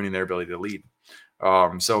confidence and ruining their ability to lead.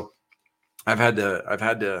 So I've had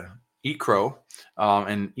to eat crow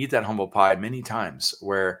and eat that humble pie many times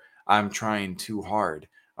where I'm trying too hard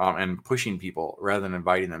and pushing people rather than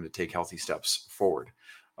inviting them to take healthy steps forward.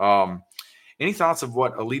 Any thoughts of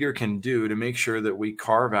what a leader can do to make sure that we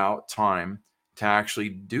carve out time to actually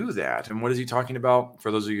do that? And what is he talking about?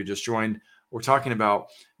 For those of you who just joined, we're talking about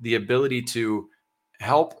the ability to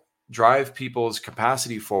help drive people's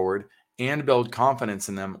capacity forward and build confidence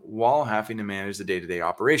in them while having to manage the day-to-day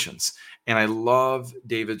operations. And I love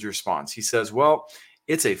David's response. He says, well,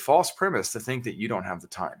 it's a false premise to think that you don't have the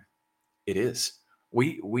time. It is.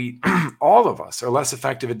 We all of us are less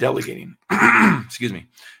effective at delegating, excuse me,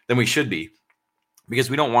 than we should be, because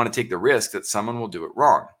we don't want to take the risk that someone will do it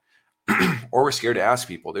wrong, or we're scared to ask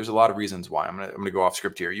people. There's a lot of reasons why. I'm gonna go off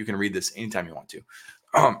script here. You can read this anytime you want to.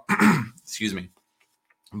 Excuse me,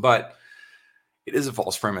 but it is a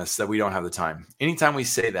false premise that we don't have the time. Anytime we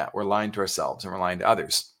say that, we're lying to ourselves and we're lying to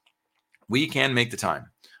others. We can make the time.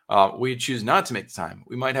 We choose not to make the time.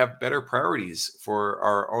 We might have better priorities for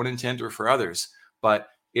our own intent or for others, but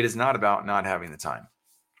it is not about not having the time.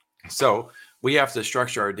 So we have to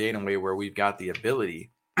structure our day in a way where we've got the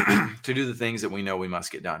ability to do the things that we know we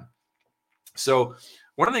must get done. So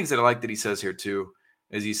one of the things that I like that he says here too,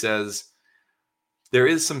 is he says there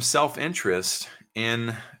is some self-interest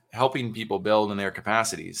in helping people build in their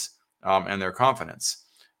capacities and their confidence.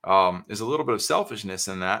 There's a little bit of selfishness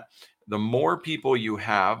in that. The more people you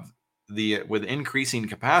have with increasing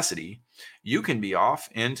capacity, you can be off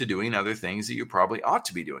into doing other things that you probably ought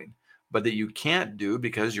to be doing, but that you can't do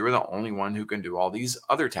because you're the only one who can do all these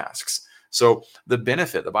other tasks. So the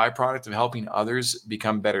benefit, the byproduct of helping others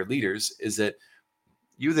become better leaders is that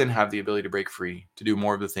you then have the ability to break free to do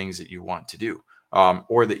more of the things that you want to do,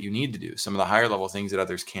 or that you need to do, some of the higher level things that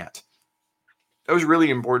others can't. That was really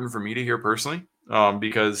important for me to hear personally,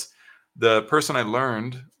 because the person I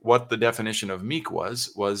learned what the definition of meek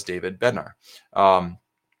was David Bednar.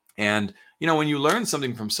 And, when you learn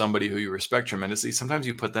something from somebody who you respect tremendously, sometimes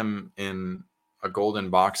you put them in a golden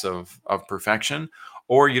box of perfection,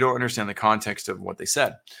 or you don't understand the context of what they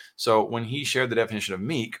said. So when he shared the definition of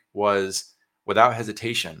meek was without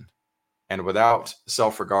hesitation and without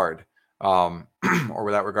self-regard, or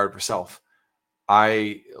without regard for self,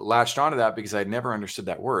 I latched onto that because I'd never understood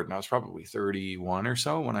that word. And I was probably 31 or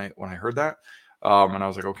so when I heard that. And I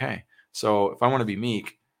was like, okay, so if I want to be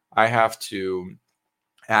meek, I have to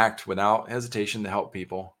act without hesitation to help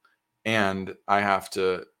people. And I have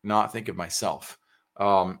to not think of myself.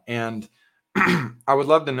 And I would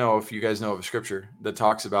love to know if you guys know of a scripture that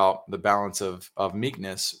talks about the balance of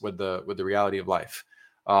meekness with the reality of life.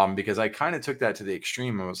 because I kind of took that to the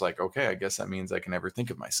extreme and was like, okay, I guess that means I can never think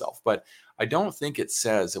of myself. But I don't think it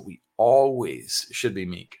says that we always should be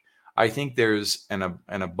meek. I think there's an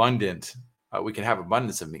abundant, we can have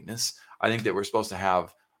abundance of meekness. I think that we're supposed to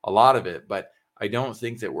have a lot of it, but I don't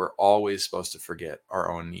think that we're always supposed to forget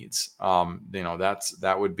our own needs.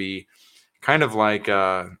 That would be kind of like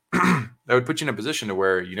that would put you in a position to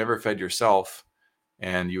where you never fed yourself,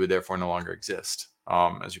 and you would therefore no longer exist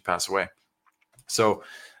as you pass away. So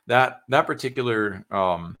that particular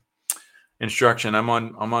instruction, I'm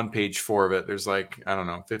on page 4 of it. There's like, I don't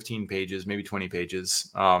know, 15 pages, maybe 20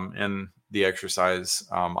 pages in the exercise.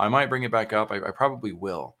 I might bring it back up. I probably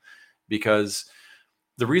will, because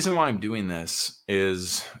the reason why I'm doing this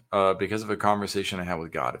is because of a conversation I had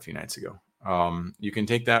with God a few nights ago. You can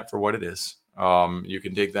take that for what it is. You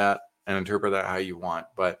can take that and interpret that how you want.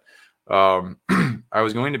 But I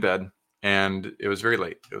was going to bed, and it was very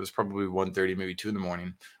late. It was probably 1:30, maybe 2 in the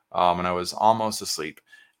morning, and I was almost asleep.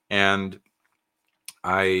 And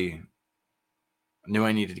I knew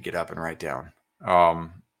I needed to get up and write down,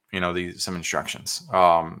 some instructions.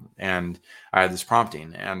 And I had this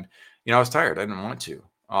prompting, and I was tired. I didn't want to.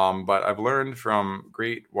 But I've learned from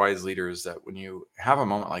great wise leaders that when you have a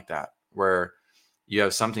moment like that, where you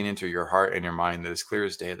have something enter your heart and your mind that is clear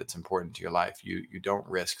as day, that's important to your life, you don't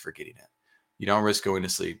risk forgetting it. You don't risk going to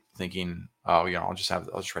sleep thinking, oh, I'll just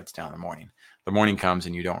write this down in the morning. The morning comes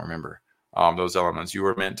and you don't remember those elements. You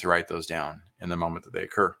were meant to write those down in the moment that they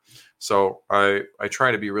occur. So I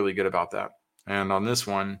try to be really good about that. And on this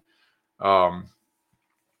one,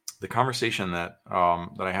 the conversation that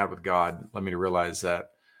I had with God led me to realize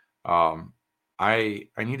that I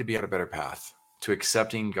need to be on a better path to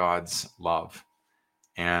accepting God's love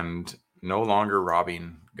and no longer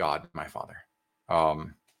robbing God, my Father.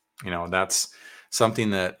 That's something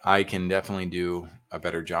that I can definitely do a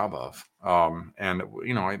better job of. And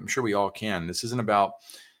I'm sure we all can. This isn't about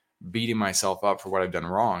beating myself up for what I've done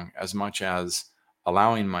wrong, as much as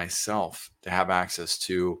allowing myself to have access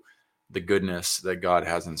to the goodness that God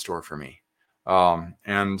has in store for me.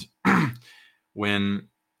 And when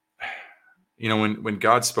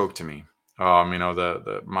God spoke to me,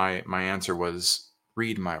 my answer was,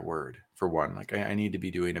 read my word. For one, like I need to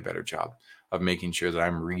be doing a better job of making sure that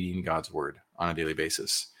I'm reading God's word on a daily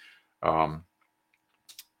basis. Part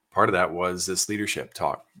of that was this leadership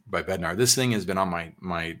talk by Bednar. This thing has been on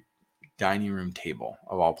my dining room table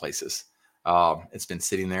of all places. It's been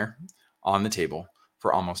sitting there on the table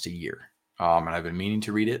for almost a year. And I've been meaning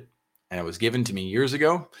to read it. And it was given to me years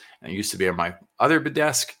ago. And it used to be on my other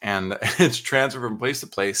desk. And it's transferred from place to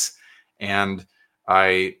place. And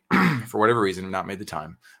I, for whatever reason, have not made the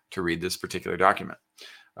time to read this particular document.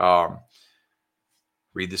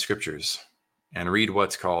 Read the scriptures and read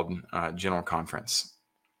what's called General Conference.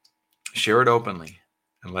 Share it openly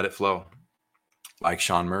and let it flow. Like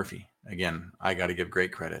Sean Murphy. Again, I got to give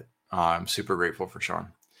great credit. I'm super grateful for Sean.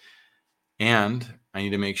 And I need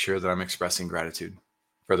to make sure that I'm expressing gratitude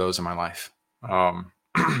for those in my life.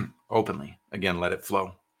 Openly. Again, let it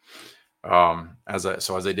flow. As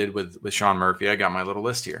I did with Sean Murphy, I got my little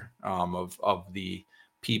list here of the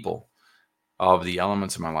people, of the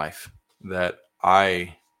elements of my life that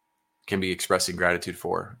I can be expressing gratitude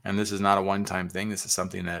for. And this is not a one-time thing. This is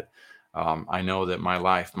something that I know that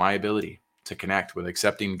my ability to connect with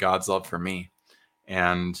accepting God's love for me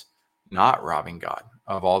and not robbing God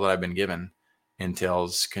of all that I've been given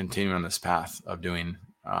entails continuing on this path of doing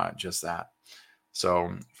just that.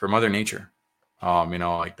 So for Mother Nature,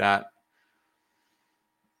 like that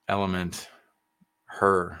element,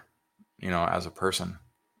 her, as a person,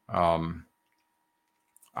 I'm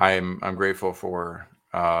grateful for,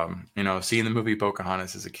 seeing the movie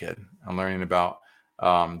Pocahontas as a kid and learning about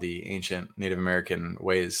the ancient Native American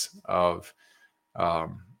ways of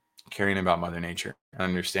caring about Mother Nature and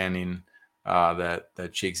understanding that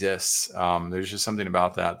she exists. There's just something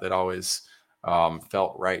about that always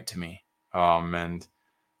felt right to me. And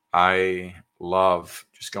I love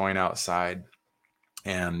just going outside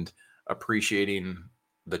and appreciating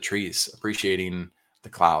the trees, appreciating the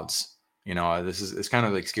clouds. This kind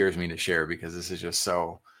of like scares me to share because this is just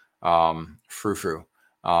so frou-frou,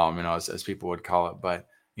 as people would call it. But,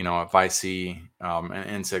 if I see an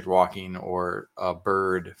insect walking or a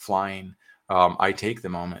bird flying, I take the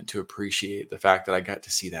moment to appreciate the fact that I got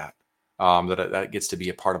to see that, that gets to be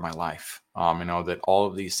a part of my life. That all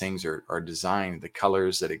of these things are designed, the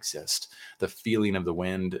colors that exist, the feeling of the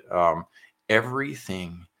wind,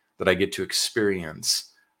 everything that I get to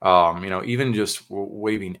experience, even just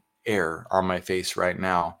waving air on my face right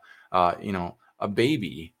now, a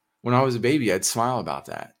baby, when I was a baby, I'd smile about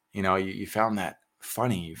that. You found that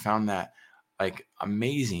funny. You found that like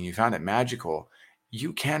amazing, you found it magical,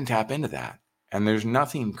 you can tap into that. And there's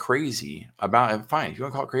nothing crazy about it. Fine. If you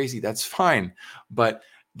want to call it crazy, that's fine. But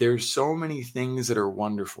there's so many things that are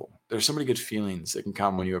wonderful. There's so many good feelings that can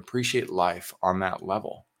come when you appreciate life on that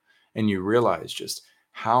level, and you realize just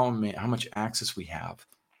how much access we have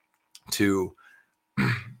to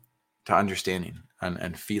to understanding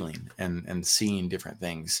and feeling and seeing different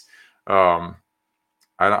things. Um,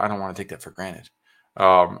 I don't want to take that for granted.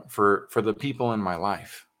 For the people in my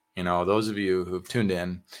life, those of you who've tuned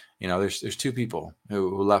in, there's two people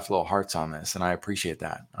who left little hearts on this, and I appreciate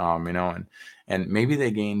that. And maybe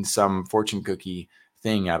they gained some fortune cookie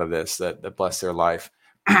thing out of this that blessed their life.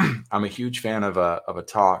 I'm a huge fan of a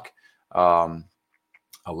talk, um,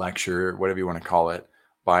 a lecture, whatever you want to call it,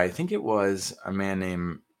 by I think it was a man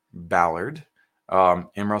named Ballard,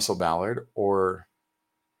 M. Russell Ballard, or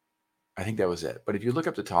I think that was it. But if you look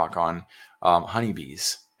up the talk on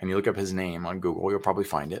honeybees and you look up his name on Google, you'll probably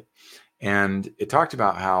find it. And it talked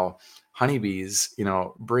about how honeybees,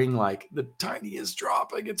 bring like the tiniest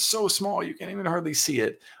drop, like it's so small you can't even hardly see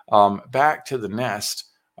it, back to the nest,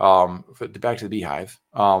 back to the beehive,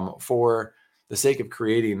 for the sake of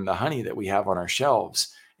creating the honey that we have on our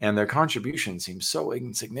shelves. And their contribution seems so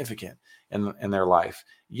insignificant in their life,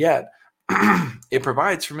 yet it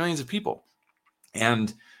provides for millions of people.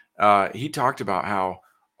 And he talked about how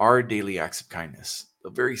our daily acts of kindness, the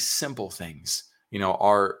very simple things,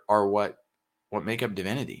 are what make up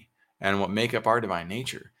divinity and what make up our divine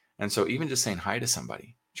nature. And so, even just saying hi to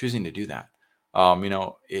somebody, choosing to do that,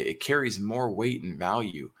 it carries more weight and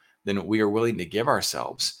value than we are willing to give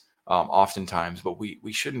ourselves, oftentimes. But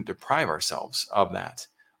we shouldn't deprive ourselves of that.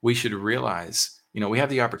 We should realize, we have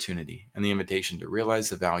the opportunity and the invitation to realize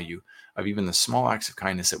the value of even the small acts of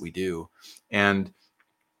kindness that we do. And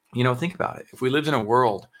think about it. If we lived in a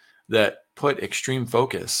world that put extreme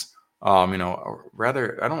focus, or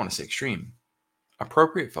rather, I don't want to say extreme,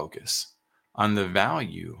 appropriate focus on the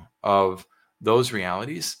value of those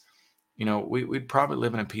realities, we'd probably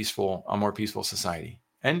live in a more peaceful society.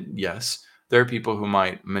 And yes, there are people who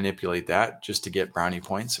might manipulate that just to get brownie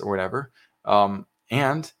points or whatever.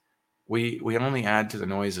 And we only add to the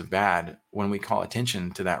noise of bad when we call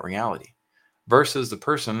attention to that reality, versus the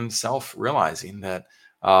person self-realizing that,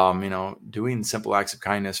 doing simple acts of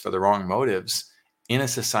kindness for the wrong motives in a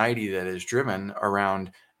society that is driven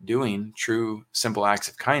around doing true simple acts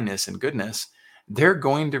of kindness and goodness, they're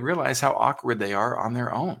going to realize how awkward they are on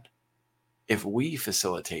their own if we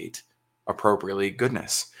facilitate appropriately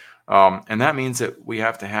goodness. And that means that we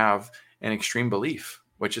have to have an extreme belief,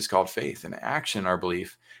 which is called faith, and action, our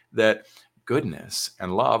belief that goodness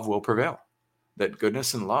and love will prevail, that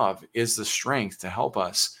goodness and love is the strength to help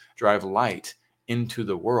us drive light into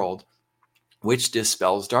the world, which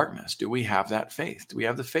dispels darkness. Do we have that faith? Do we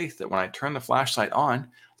have the faith that when I turn the flashlight on,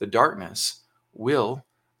 the darkness will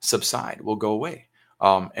subside, will go away?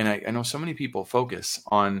 And I know so many people focus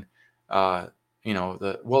on, the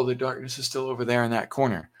darkness is still over there in that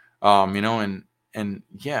corner, and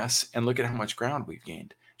yes, and look at how much ground we've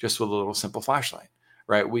gained just with a little simple flashlight,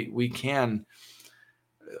 right? We can.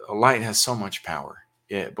 A light has so much power,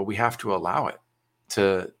 but we have to allow it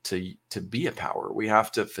to be a power. We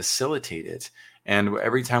have to facilitate it, and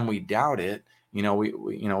every time we doubt it, we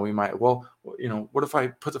might, what if I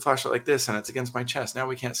put the flashlight like this and it's against my chest? Now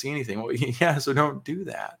we can't see anything. Well, yeah, so don't do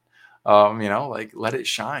that. Like let it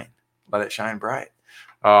shine bright.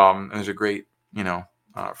 And there's a great,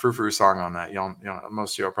 Frou Frou song on that.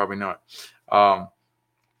 Most of y'all probably know it.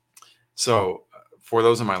 So for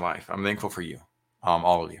those in my life, I'm thankful for you,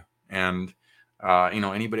 all of you. And,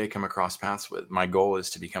 anybody I come across paths with, my goal is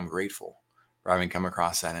to become grateful for having come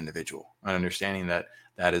across that individual and understanding that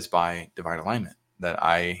that is by divine alignment, that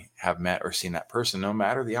I have met or seen that person, no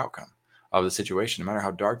matter the outcome of the situation, no matter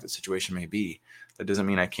how dark the situation may be. That doesn't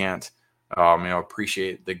mean I can't,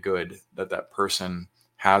 appreciate the good that person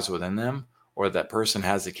has within them, or that person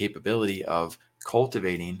has the capability of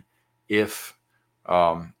cultivating if,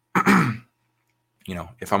 if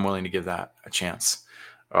I'm willing to give that a chance.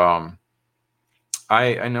 I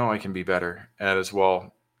know I can be better at as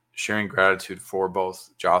well sharing gratitude for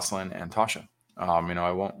both Jocelyn and Tasha.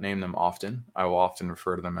 I won't name them often. I will often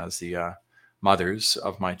refer to them as the mothers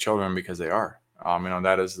of my children, because they are.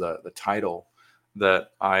 That is the title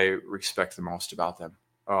that I respect the most about them.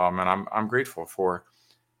 And I'm grateful for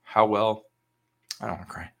how well. I don't want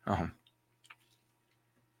to cry.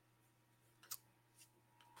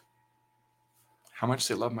 How much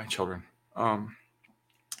they love my children,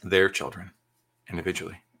 their children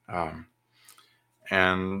individually.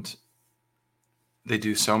 And they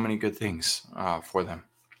do so many good things for them.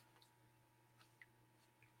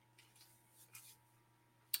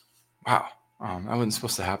 Wow, that wasn't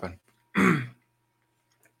supposed to happen.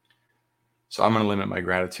 So I'm going to limit my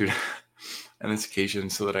gratitude on this occasion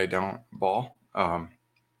so that I don't bawl.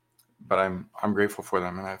 But I'm grateful for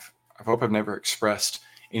them, and I hope I've never expressed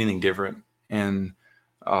anything different. And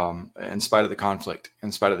in spite of the conflict,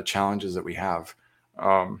 in spite of the challenges that we have,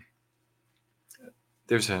 um,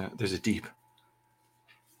 there's a deep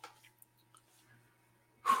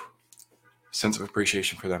sense of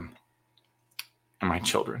appreciation for them and my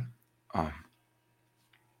children, um,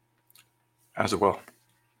 as well.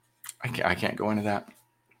 I can't go into that.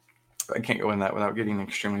 I can't go into that without getting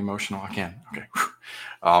extremely emotional. I can. Okay.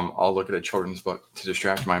 I'll look at a children's book to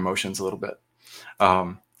distract my emotions a little bit.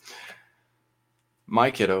 Um,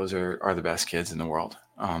 my kiddos are the best kids in the world.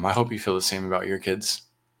 I hope you feel the same about your kids.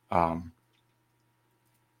 Um,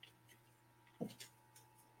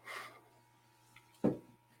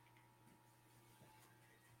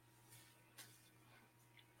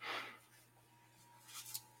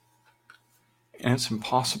 and it's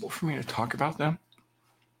impossible for me to talk about them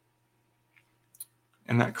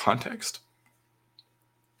in that context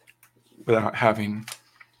without having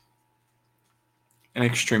an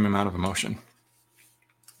extreme amount of emotion,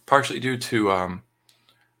 partially due to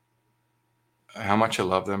how much I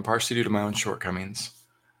love them, partially due to my own shortcomings,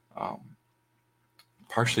 um,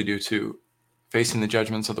 partially due to facing the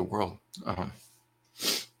judgments of the world.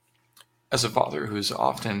 As a father who's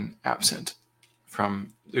often absent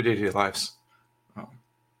from their day-to-day lives,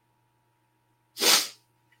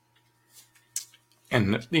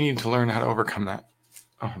 and they need to learn how to overcome that.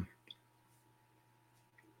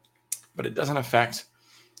 But it doesn't affect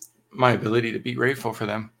my ability to be grateful for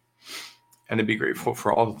them and to be grateful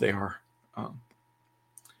for all that they are.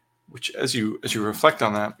 Which, as you reflect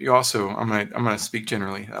on that, you also, I'm gonna speak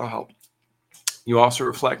generally. That'll help. You also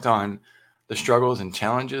reflect on the struggles and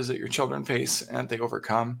challenges that your children face and they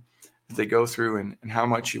overcome, that they go through, and how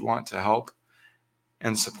much you want to help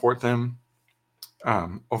and support them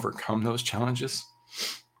overcome those challenges.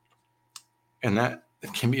 And that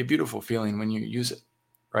can be a beautiful feeling when you use it,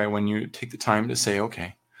 right? When you take the time to say,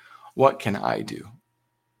 okay, what can I do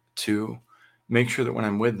to make sure that when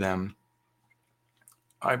I'm with them,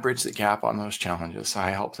 I bridge the gap on those challenges.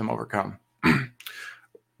 I help them overcome.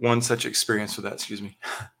 One such experience with that,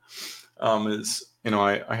 is,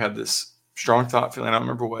 I had this strong thought feeling. I don't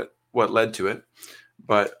remember what led to it,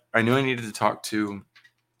 but I knew I needed to talk to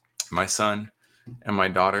my son and my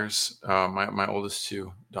daughters, my oldest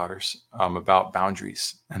two daughters, about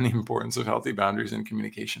boundaries and the importance of healthy boundaries and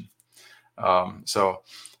communication. So,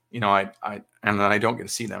 and then I don't get to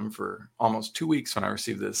see them for almost 2 weeks when I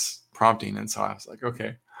received this prompting. And so I was like,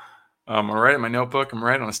 okay, I'm gonna write in my notebook. I'm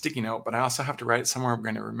gonna write on a sticky note, but I also have to write it somewhere. I'm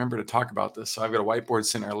going to remember to talk about this. So I've got a whiteboard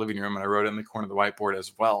sitting in our living room, and I wrote it in the corner of the whiteboard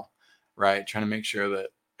as well, right? Trying to make sure that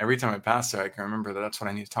every time I pass there, I can remember that that's what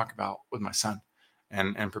I need to talk about with my son,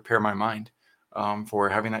 and prepare my mind for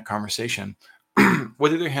having that conversation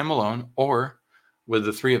with either him alone or with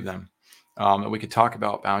the three of them. That we could talk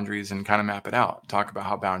about boundaries and kind of map it out, talk about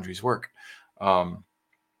how boundaries work. And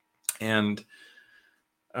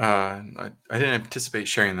I didn't anticipate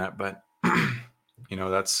sharing that, but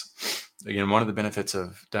that's again one of the benefits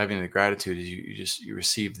of diving into gratitude is you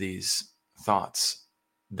receive these thoughts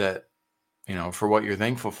that, for what you're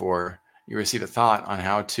thankful for. You receive a thought on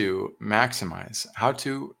how to maximize, how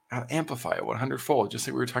to amplify it 100-fold, just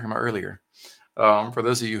like we were talking about earlier. For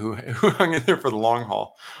those of you who hung in there for the long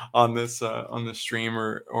haul on this stream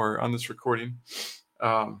or on this recording,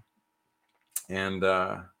 and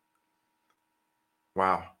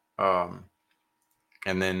wow.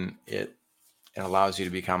 And then it allows you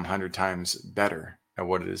to become 100 times better at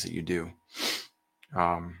what it is that you do.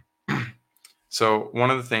 So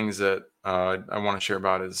one of the things that I want to share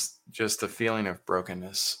about is just the feeling of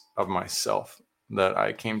brokenness of myself that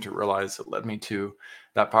I came to realize that led me to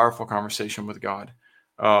that powerful conversation with God.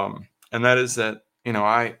 And that is that,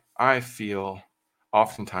 I feel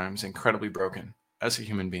oftentimes incredibly broken as a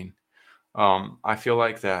human being. I feel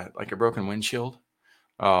like a broken windshield.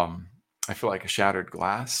 I feel like a shattered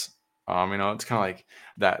glass. It's kind of like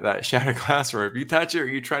that shattered glass where if you touch it or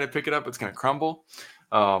you try to pick it up, it's going to crumble.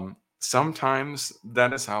 Sometimes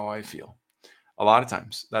that is how I feel. A lot of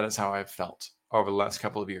times that is how I've felt over the last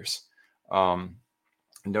couple of years. And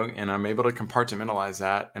I'm able to compartmentalize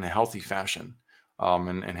that in a healthy fashion,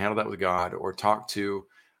 and handle that with God, or talk to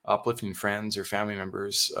uplifting friends or family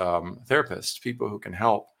members, therapists, people who can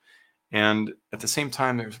help. And at the same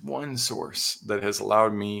time, there's one source that has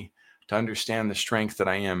allowed me to understand the strength that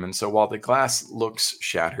I am. And so while the glass looks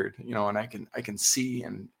shattered, and I can see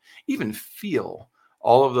and even feel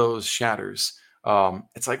all of those shatters,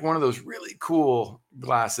 It's like one of those really cool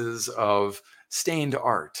glasses of stained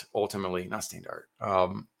art, ultimately, not stained art.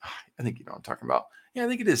 I think you know what I'm talking about. Yeah, I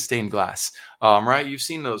think it is stained glass, right? You've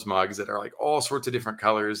seen those mugs that are like all sorts of different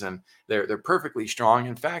colors, and they're perfectly strong.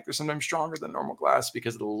 In fact, they're sometimes stronger than normal glass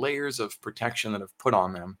because of the layers of protection that I've put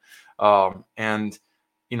on them. And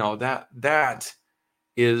you know that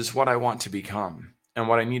is what I want to become and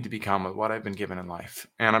what I need to become with what I've been given in life.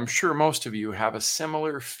 And I'm sure most of you have a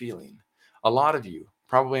similar feeling. A lot of you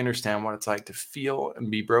probably understand what it's like to feel and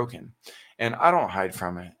be broken. And I don't hide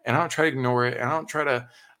from it. And I don't try to ignore it. And I don't try to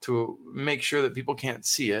make sure that people can't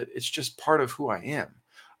see it. It's just part of who I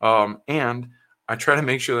am. And I try to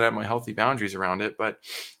make sure that I have my healthy boundaries around it. But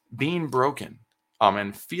being broken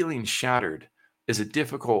and feeling shattered is a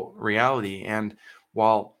difficult reality. And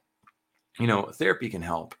while therapy can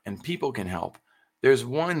help and people can help, there's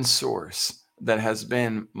one source that has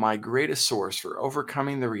been my greatest source for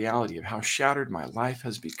overcoming the reality of how shattered my life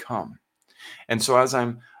has become. And so as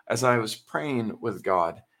I was praying with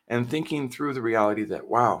God and thinking through the reality that,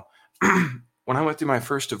 wow, when I went through my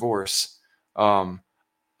first divorce, um,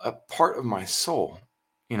 a part of my soul,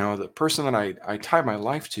 the person that I tied my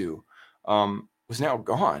life to, was now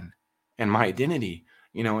gone, and my identity,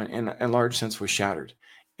 in a large sense, was shattered.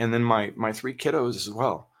 And then my three kiddos as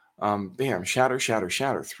well. Bam, shatter, shatter,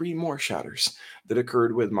 shatter. Three more shatters that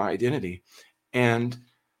occurred with my identity, and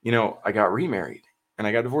I got remarried, and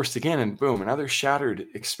I got divorced again, and boom, another shattered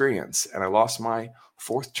experience, and I lost my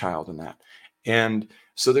fourth child in that, and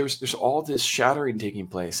so there's all this shattering taking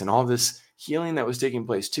place and all this healing that was taking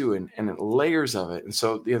place too, and layers of it. And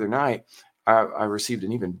so the other night, I received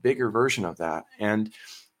an even bigger version of that. And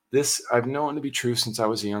this I've known to be true since I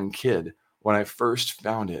was a young kid when I first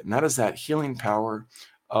found it. And that is that healing power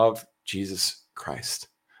of Jesus Christ.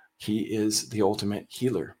 He is the ultimate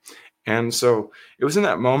healer. And so it was in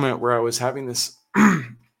that moment where I was having this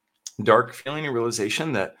dark feeling and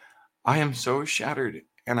realization that I am so shattered,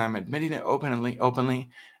 and I'm admitting it openly.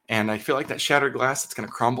 And I feel like that shattered glass that's going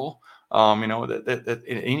to crumble, that at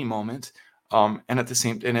any moment. And at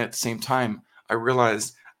the same time, I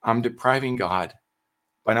realized I'm depriving God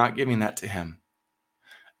by not giving that to him.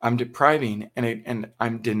 I'm depriving and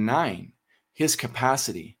I'm denying his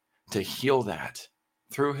capacity to heal that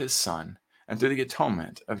through his son and through the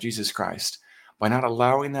atonement of Jesus Christ, by not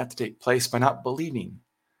allowing that to take place, by not believing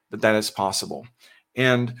that that is possible.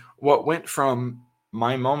 And what went from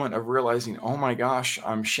my moment of realizing, oh my gosh,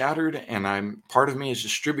 I'm shattered and I'm part of me is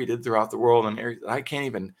distributed throughout the world in areas that I can't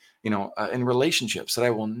even, in relationships that I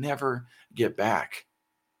will never get back.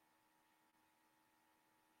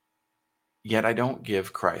 Yet I don't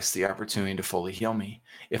give Christ the opportunity to fully heal me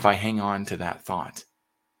if I hang on to that thought.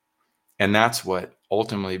 And that's what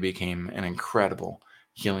ultimately became an incredible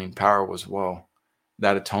healing power was, whoa,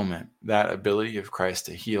 that atonement, that ability of Christ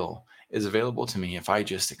to heal is available to me if I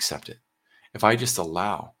just accept it. If I just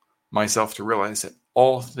allow myself to realize that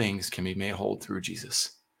all things can be made whole through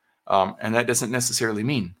Jesus. And that doesn't necessarily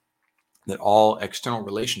mean that all external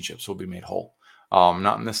relationships will be made whole.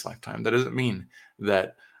 Not in this lifetime. That doesn't mean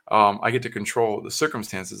that I get to control the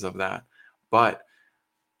circumstances of that, but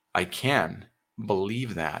I can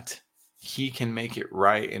believe that he can make it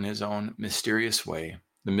right in his own mysterious way,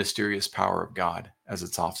 the mysterious power of God, as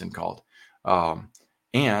it's often called.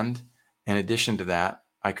 And in addition to that,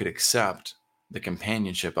 I could accept the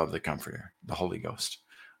companionship of the Comforter, the Holy Ghost.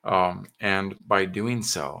 And by doing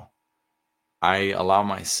so, I allow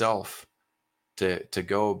myself to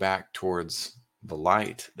go back towards the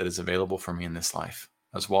light that is available for me in this life,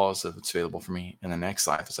 as well as if it's available for me in the next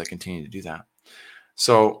life as I continue to do that.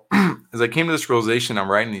 So as I came to this realization, I'm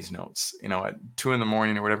writing these notes, at 2 a.m.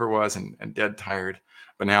 or whatever it was, and dead tired,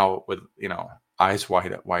 but now with, eyes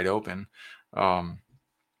wide open. The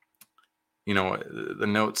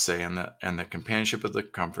notes say, and the companionship of the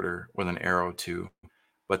Comforter with an arrow to,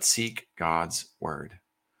 but seek God's word.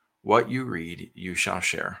 What you read, you shall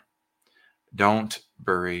share. Don't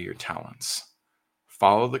bury your talents.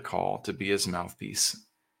 Follow the call to be his mouthpiece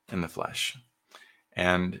in the flesh.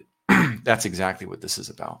 And that's exactly what this is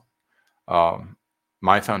about.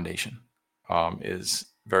 My foundation is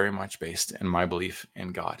very much based in my belief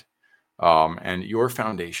in God. And your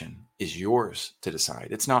foundation is yours to decide.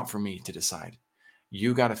 It's not for me to decide.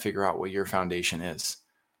 You got to figure out what your foundation is.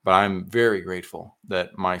 But I'm very grateful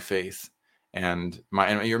that my faith and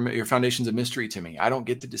your foundation's a mystery to me. I don't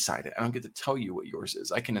get to decide it. I don't get to tell you what yours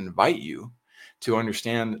is. I can invite you to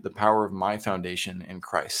understand the power of my foundation in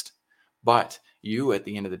Christ. But you, at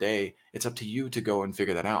the end of the day, it's up to you to go and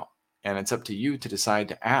figure that out. And it's up to you to decide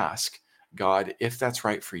to ask God if that's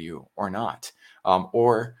right for you or not.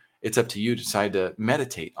 Or it's up to you to decide to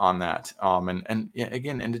meditate on that. And yeah,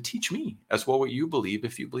 again, and to teach me as well what you believe.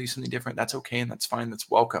 If you believe something different, that's okay and that's fine. That's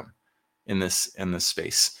welcome in this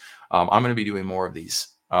space. I'm going to be doing more of these.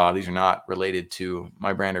 These are not related to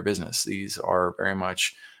my brand or business. These are very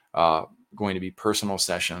much going to be personal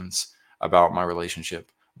sessions about my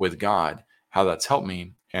relationship with God, how that's helped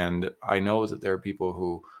me. And I know that there are people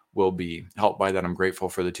who will be helped by that. I'm grateful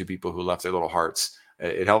for the two people who left their little hearts.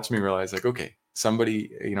 It helps me realize, like, okay,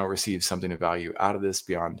 somebody receives something of value out of this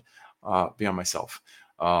beyond myself.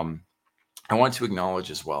 I want to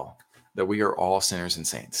acknowledge as well that we are all sinners and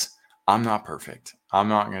saints. I'm not perfect. I'm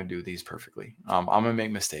not going to do these perfectly. I'm going to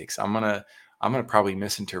make mistakes. I'm going to probably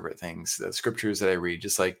misinterpret things. The scriptures that I read,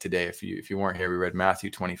 just like today, if you weren't here, we read Matthew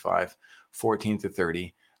 25, 14 to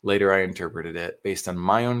 30. Later, I interpreted it based on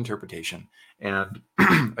my own interpretation. And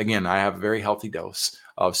again, I have a very healthy dose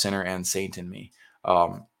of sinner and saint in me.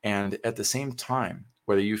 And at the same time,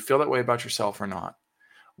 whether you feel that way about yourself or not,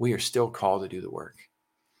 we are still called to do the work.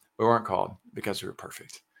 We weren't called because we were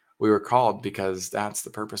perfect. We were called because that's the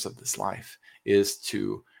purpose of this life, is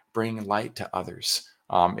to bring light to others.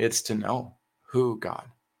 It's to know who God,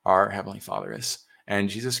 our Heavenly Father, is, and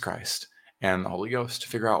Jesus Christ and the Holy Ghost, to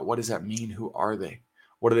figure out, what does that mean? Who are they?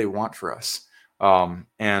 What do they want for us?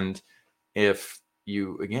 And if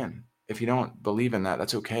you don't believe in that,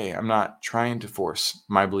 that's okay. I'm not trying to force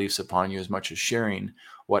my beliefs upon you as much as sharing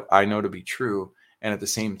what I know to be true. And at the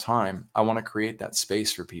same time, I want to create that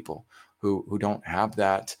space for people who don't have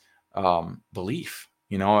that belief,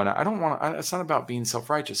 and I don't want to, it's not about being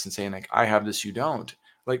self-righteous and saying, like, I have this, you don't.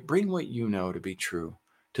 Like, bring what you know to be true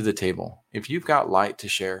to the table. If you've got light to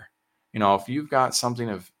share, if you've got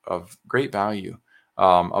something of great value,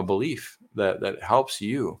 a belief that helps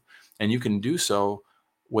you, and you can do so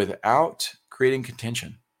without creating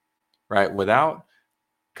contention, right? Without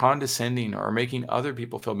condescending or making other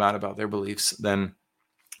people feel bad about their beliefs, then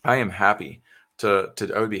I am happy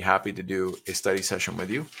I would be happy to do a study session with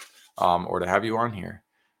you, or to have you on here,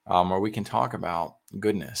 where we can talk about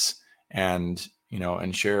goodness and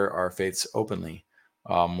share our faiths openly,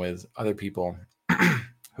 with other people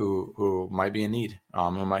who might be in need,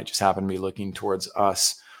 who might just happen to be looking towards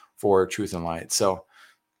us for truth and light. So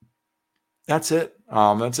that's it.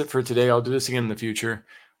 That's it for today. I'll do this again in the future.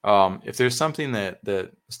 If there's something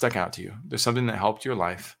that stuck out to you, there's something that helped your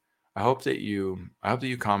life, I hope that you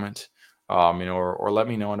comment, or let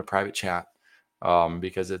me know in a private chat,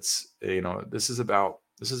 because it's, this is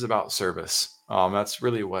about service. That's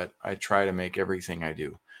really what I try to make everything I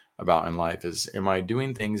do about in life is, am I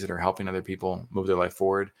doing things that are helping other people move their life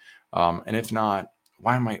forward? And if not,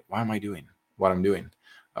 why am I doing what I'm doing?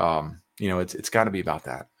 It's got to be about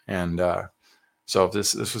that. And so if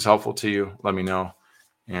this was helpful to you, let me know.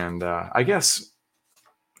 And I guess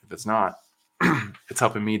if it's not, it's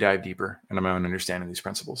helping me dive deeper into my own understanding of these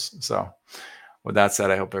principles. So with that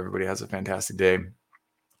said, I hope everybody has a fantastic day.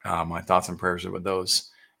 My thoughts and prayers are with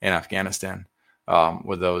those in Afghanistan,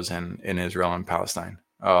 with those in Israel and Palestine,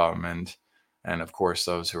 and of course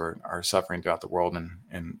those who are suffering throughout the world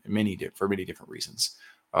and for many different reasons.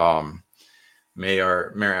 May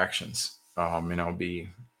our actions,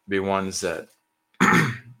 be ones that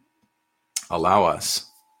allow us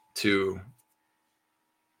to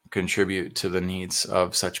contribute to the needs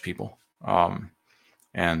of such people, or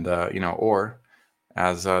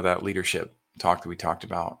as that leadership talk that we talked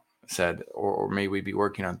about said, or may we be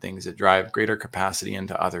working on things that drive greater capacity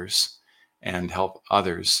into others and help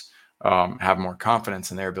others have more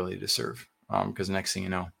confidence in their ability to serve. Because next thing you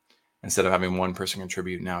know, instead of having one person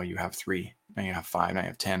contribute, now you have 3, now you have 5, now you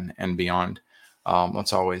have 10 and beyond.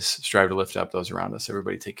 Let's always strive to lift up those around us.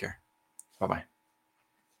 Everybody take care. Bye-bye.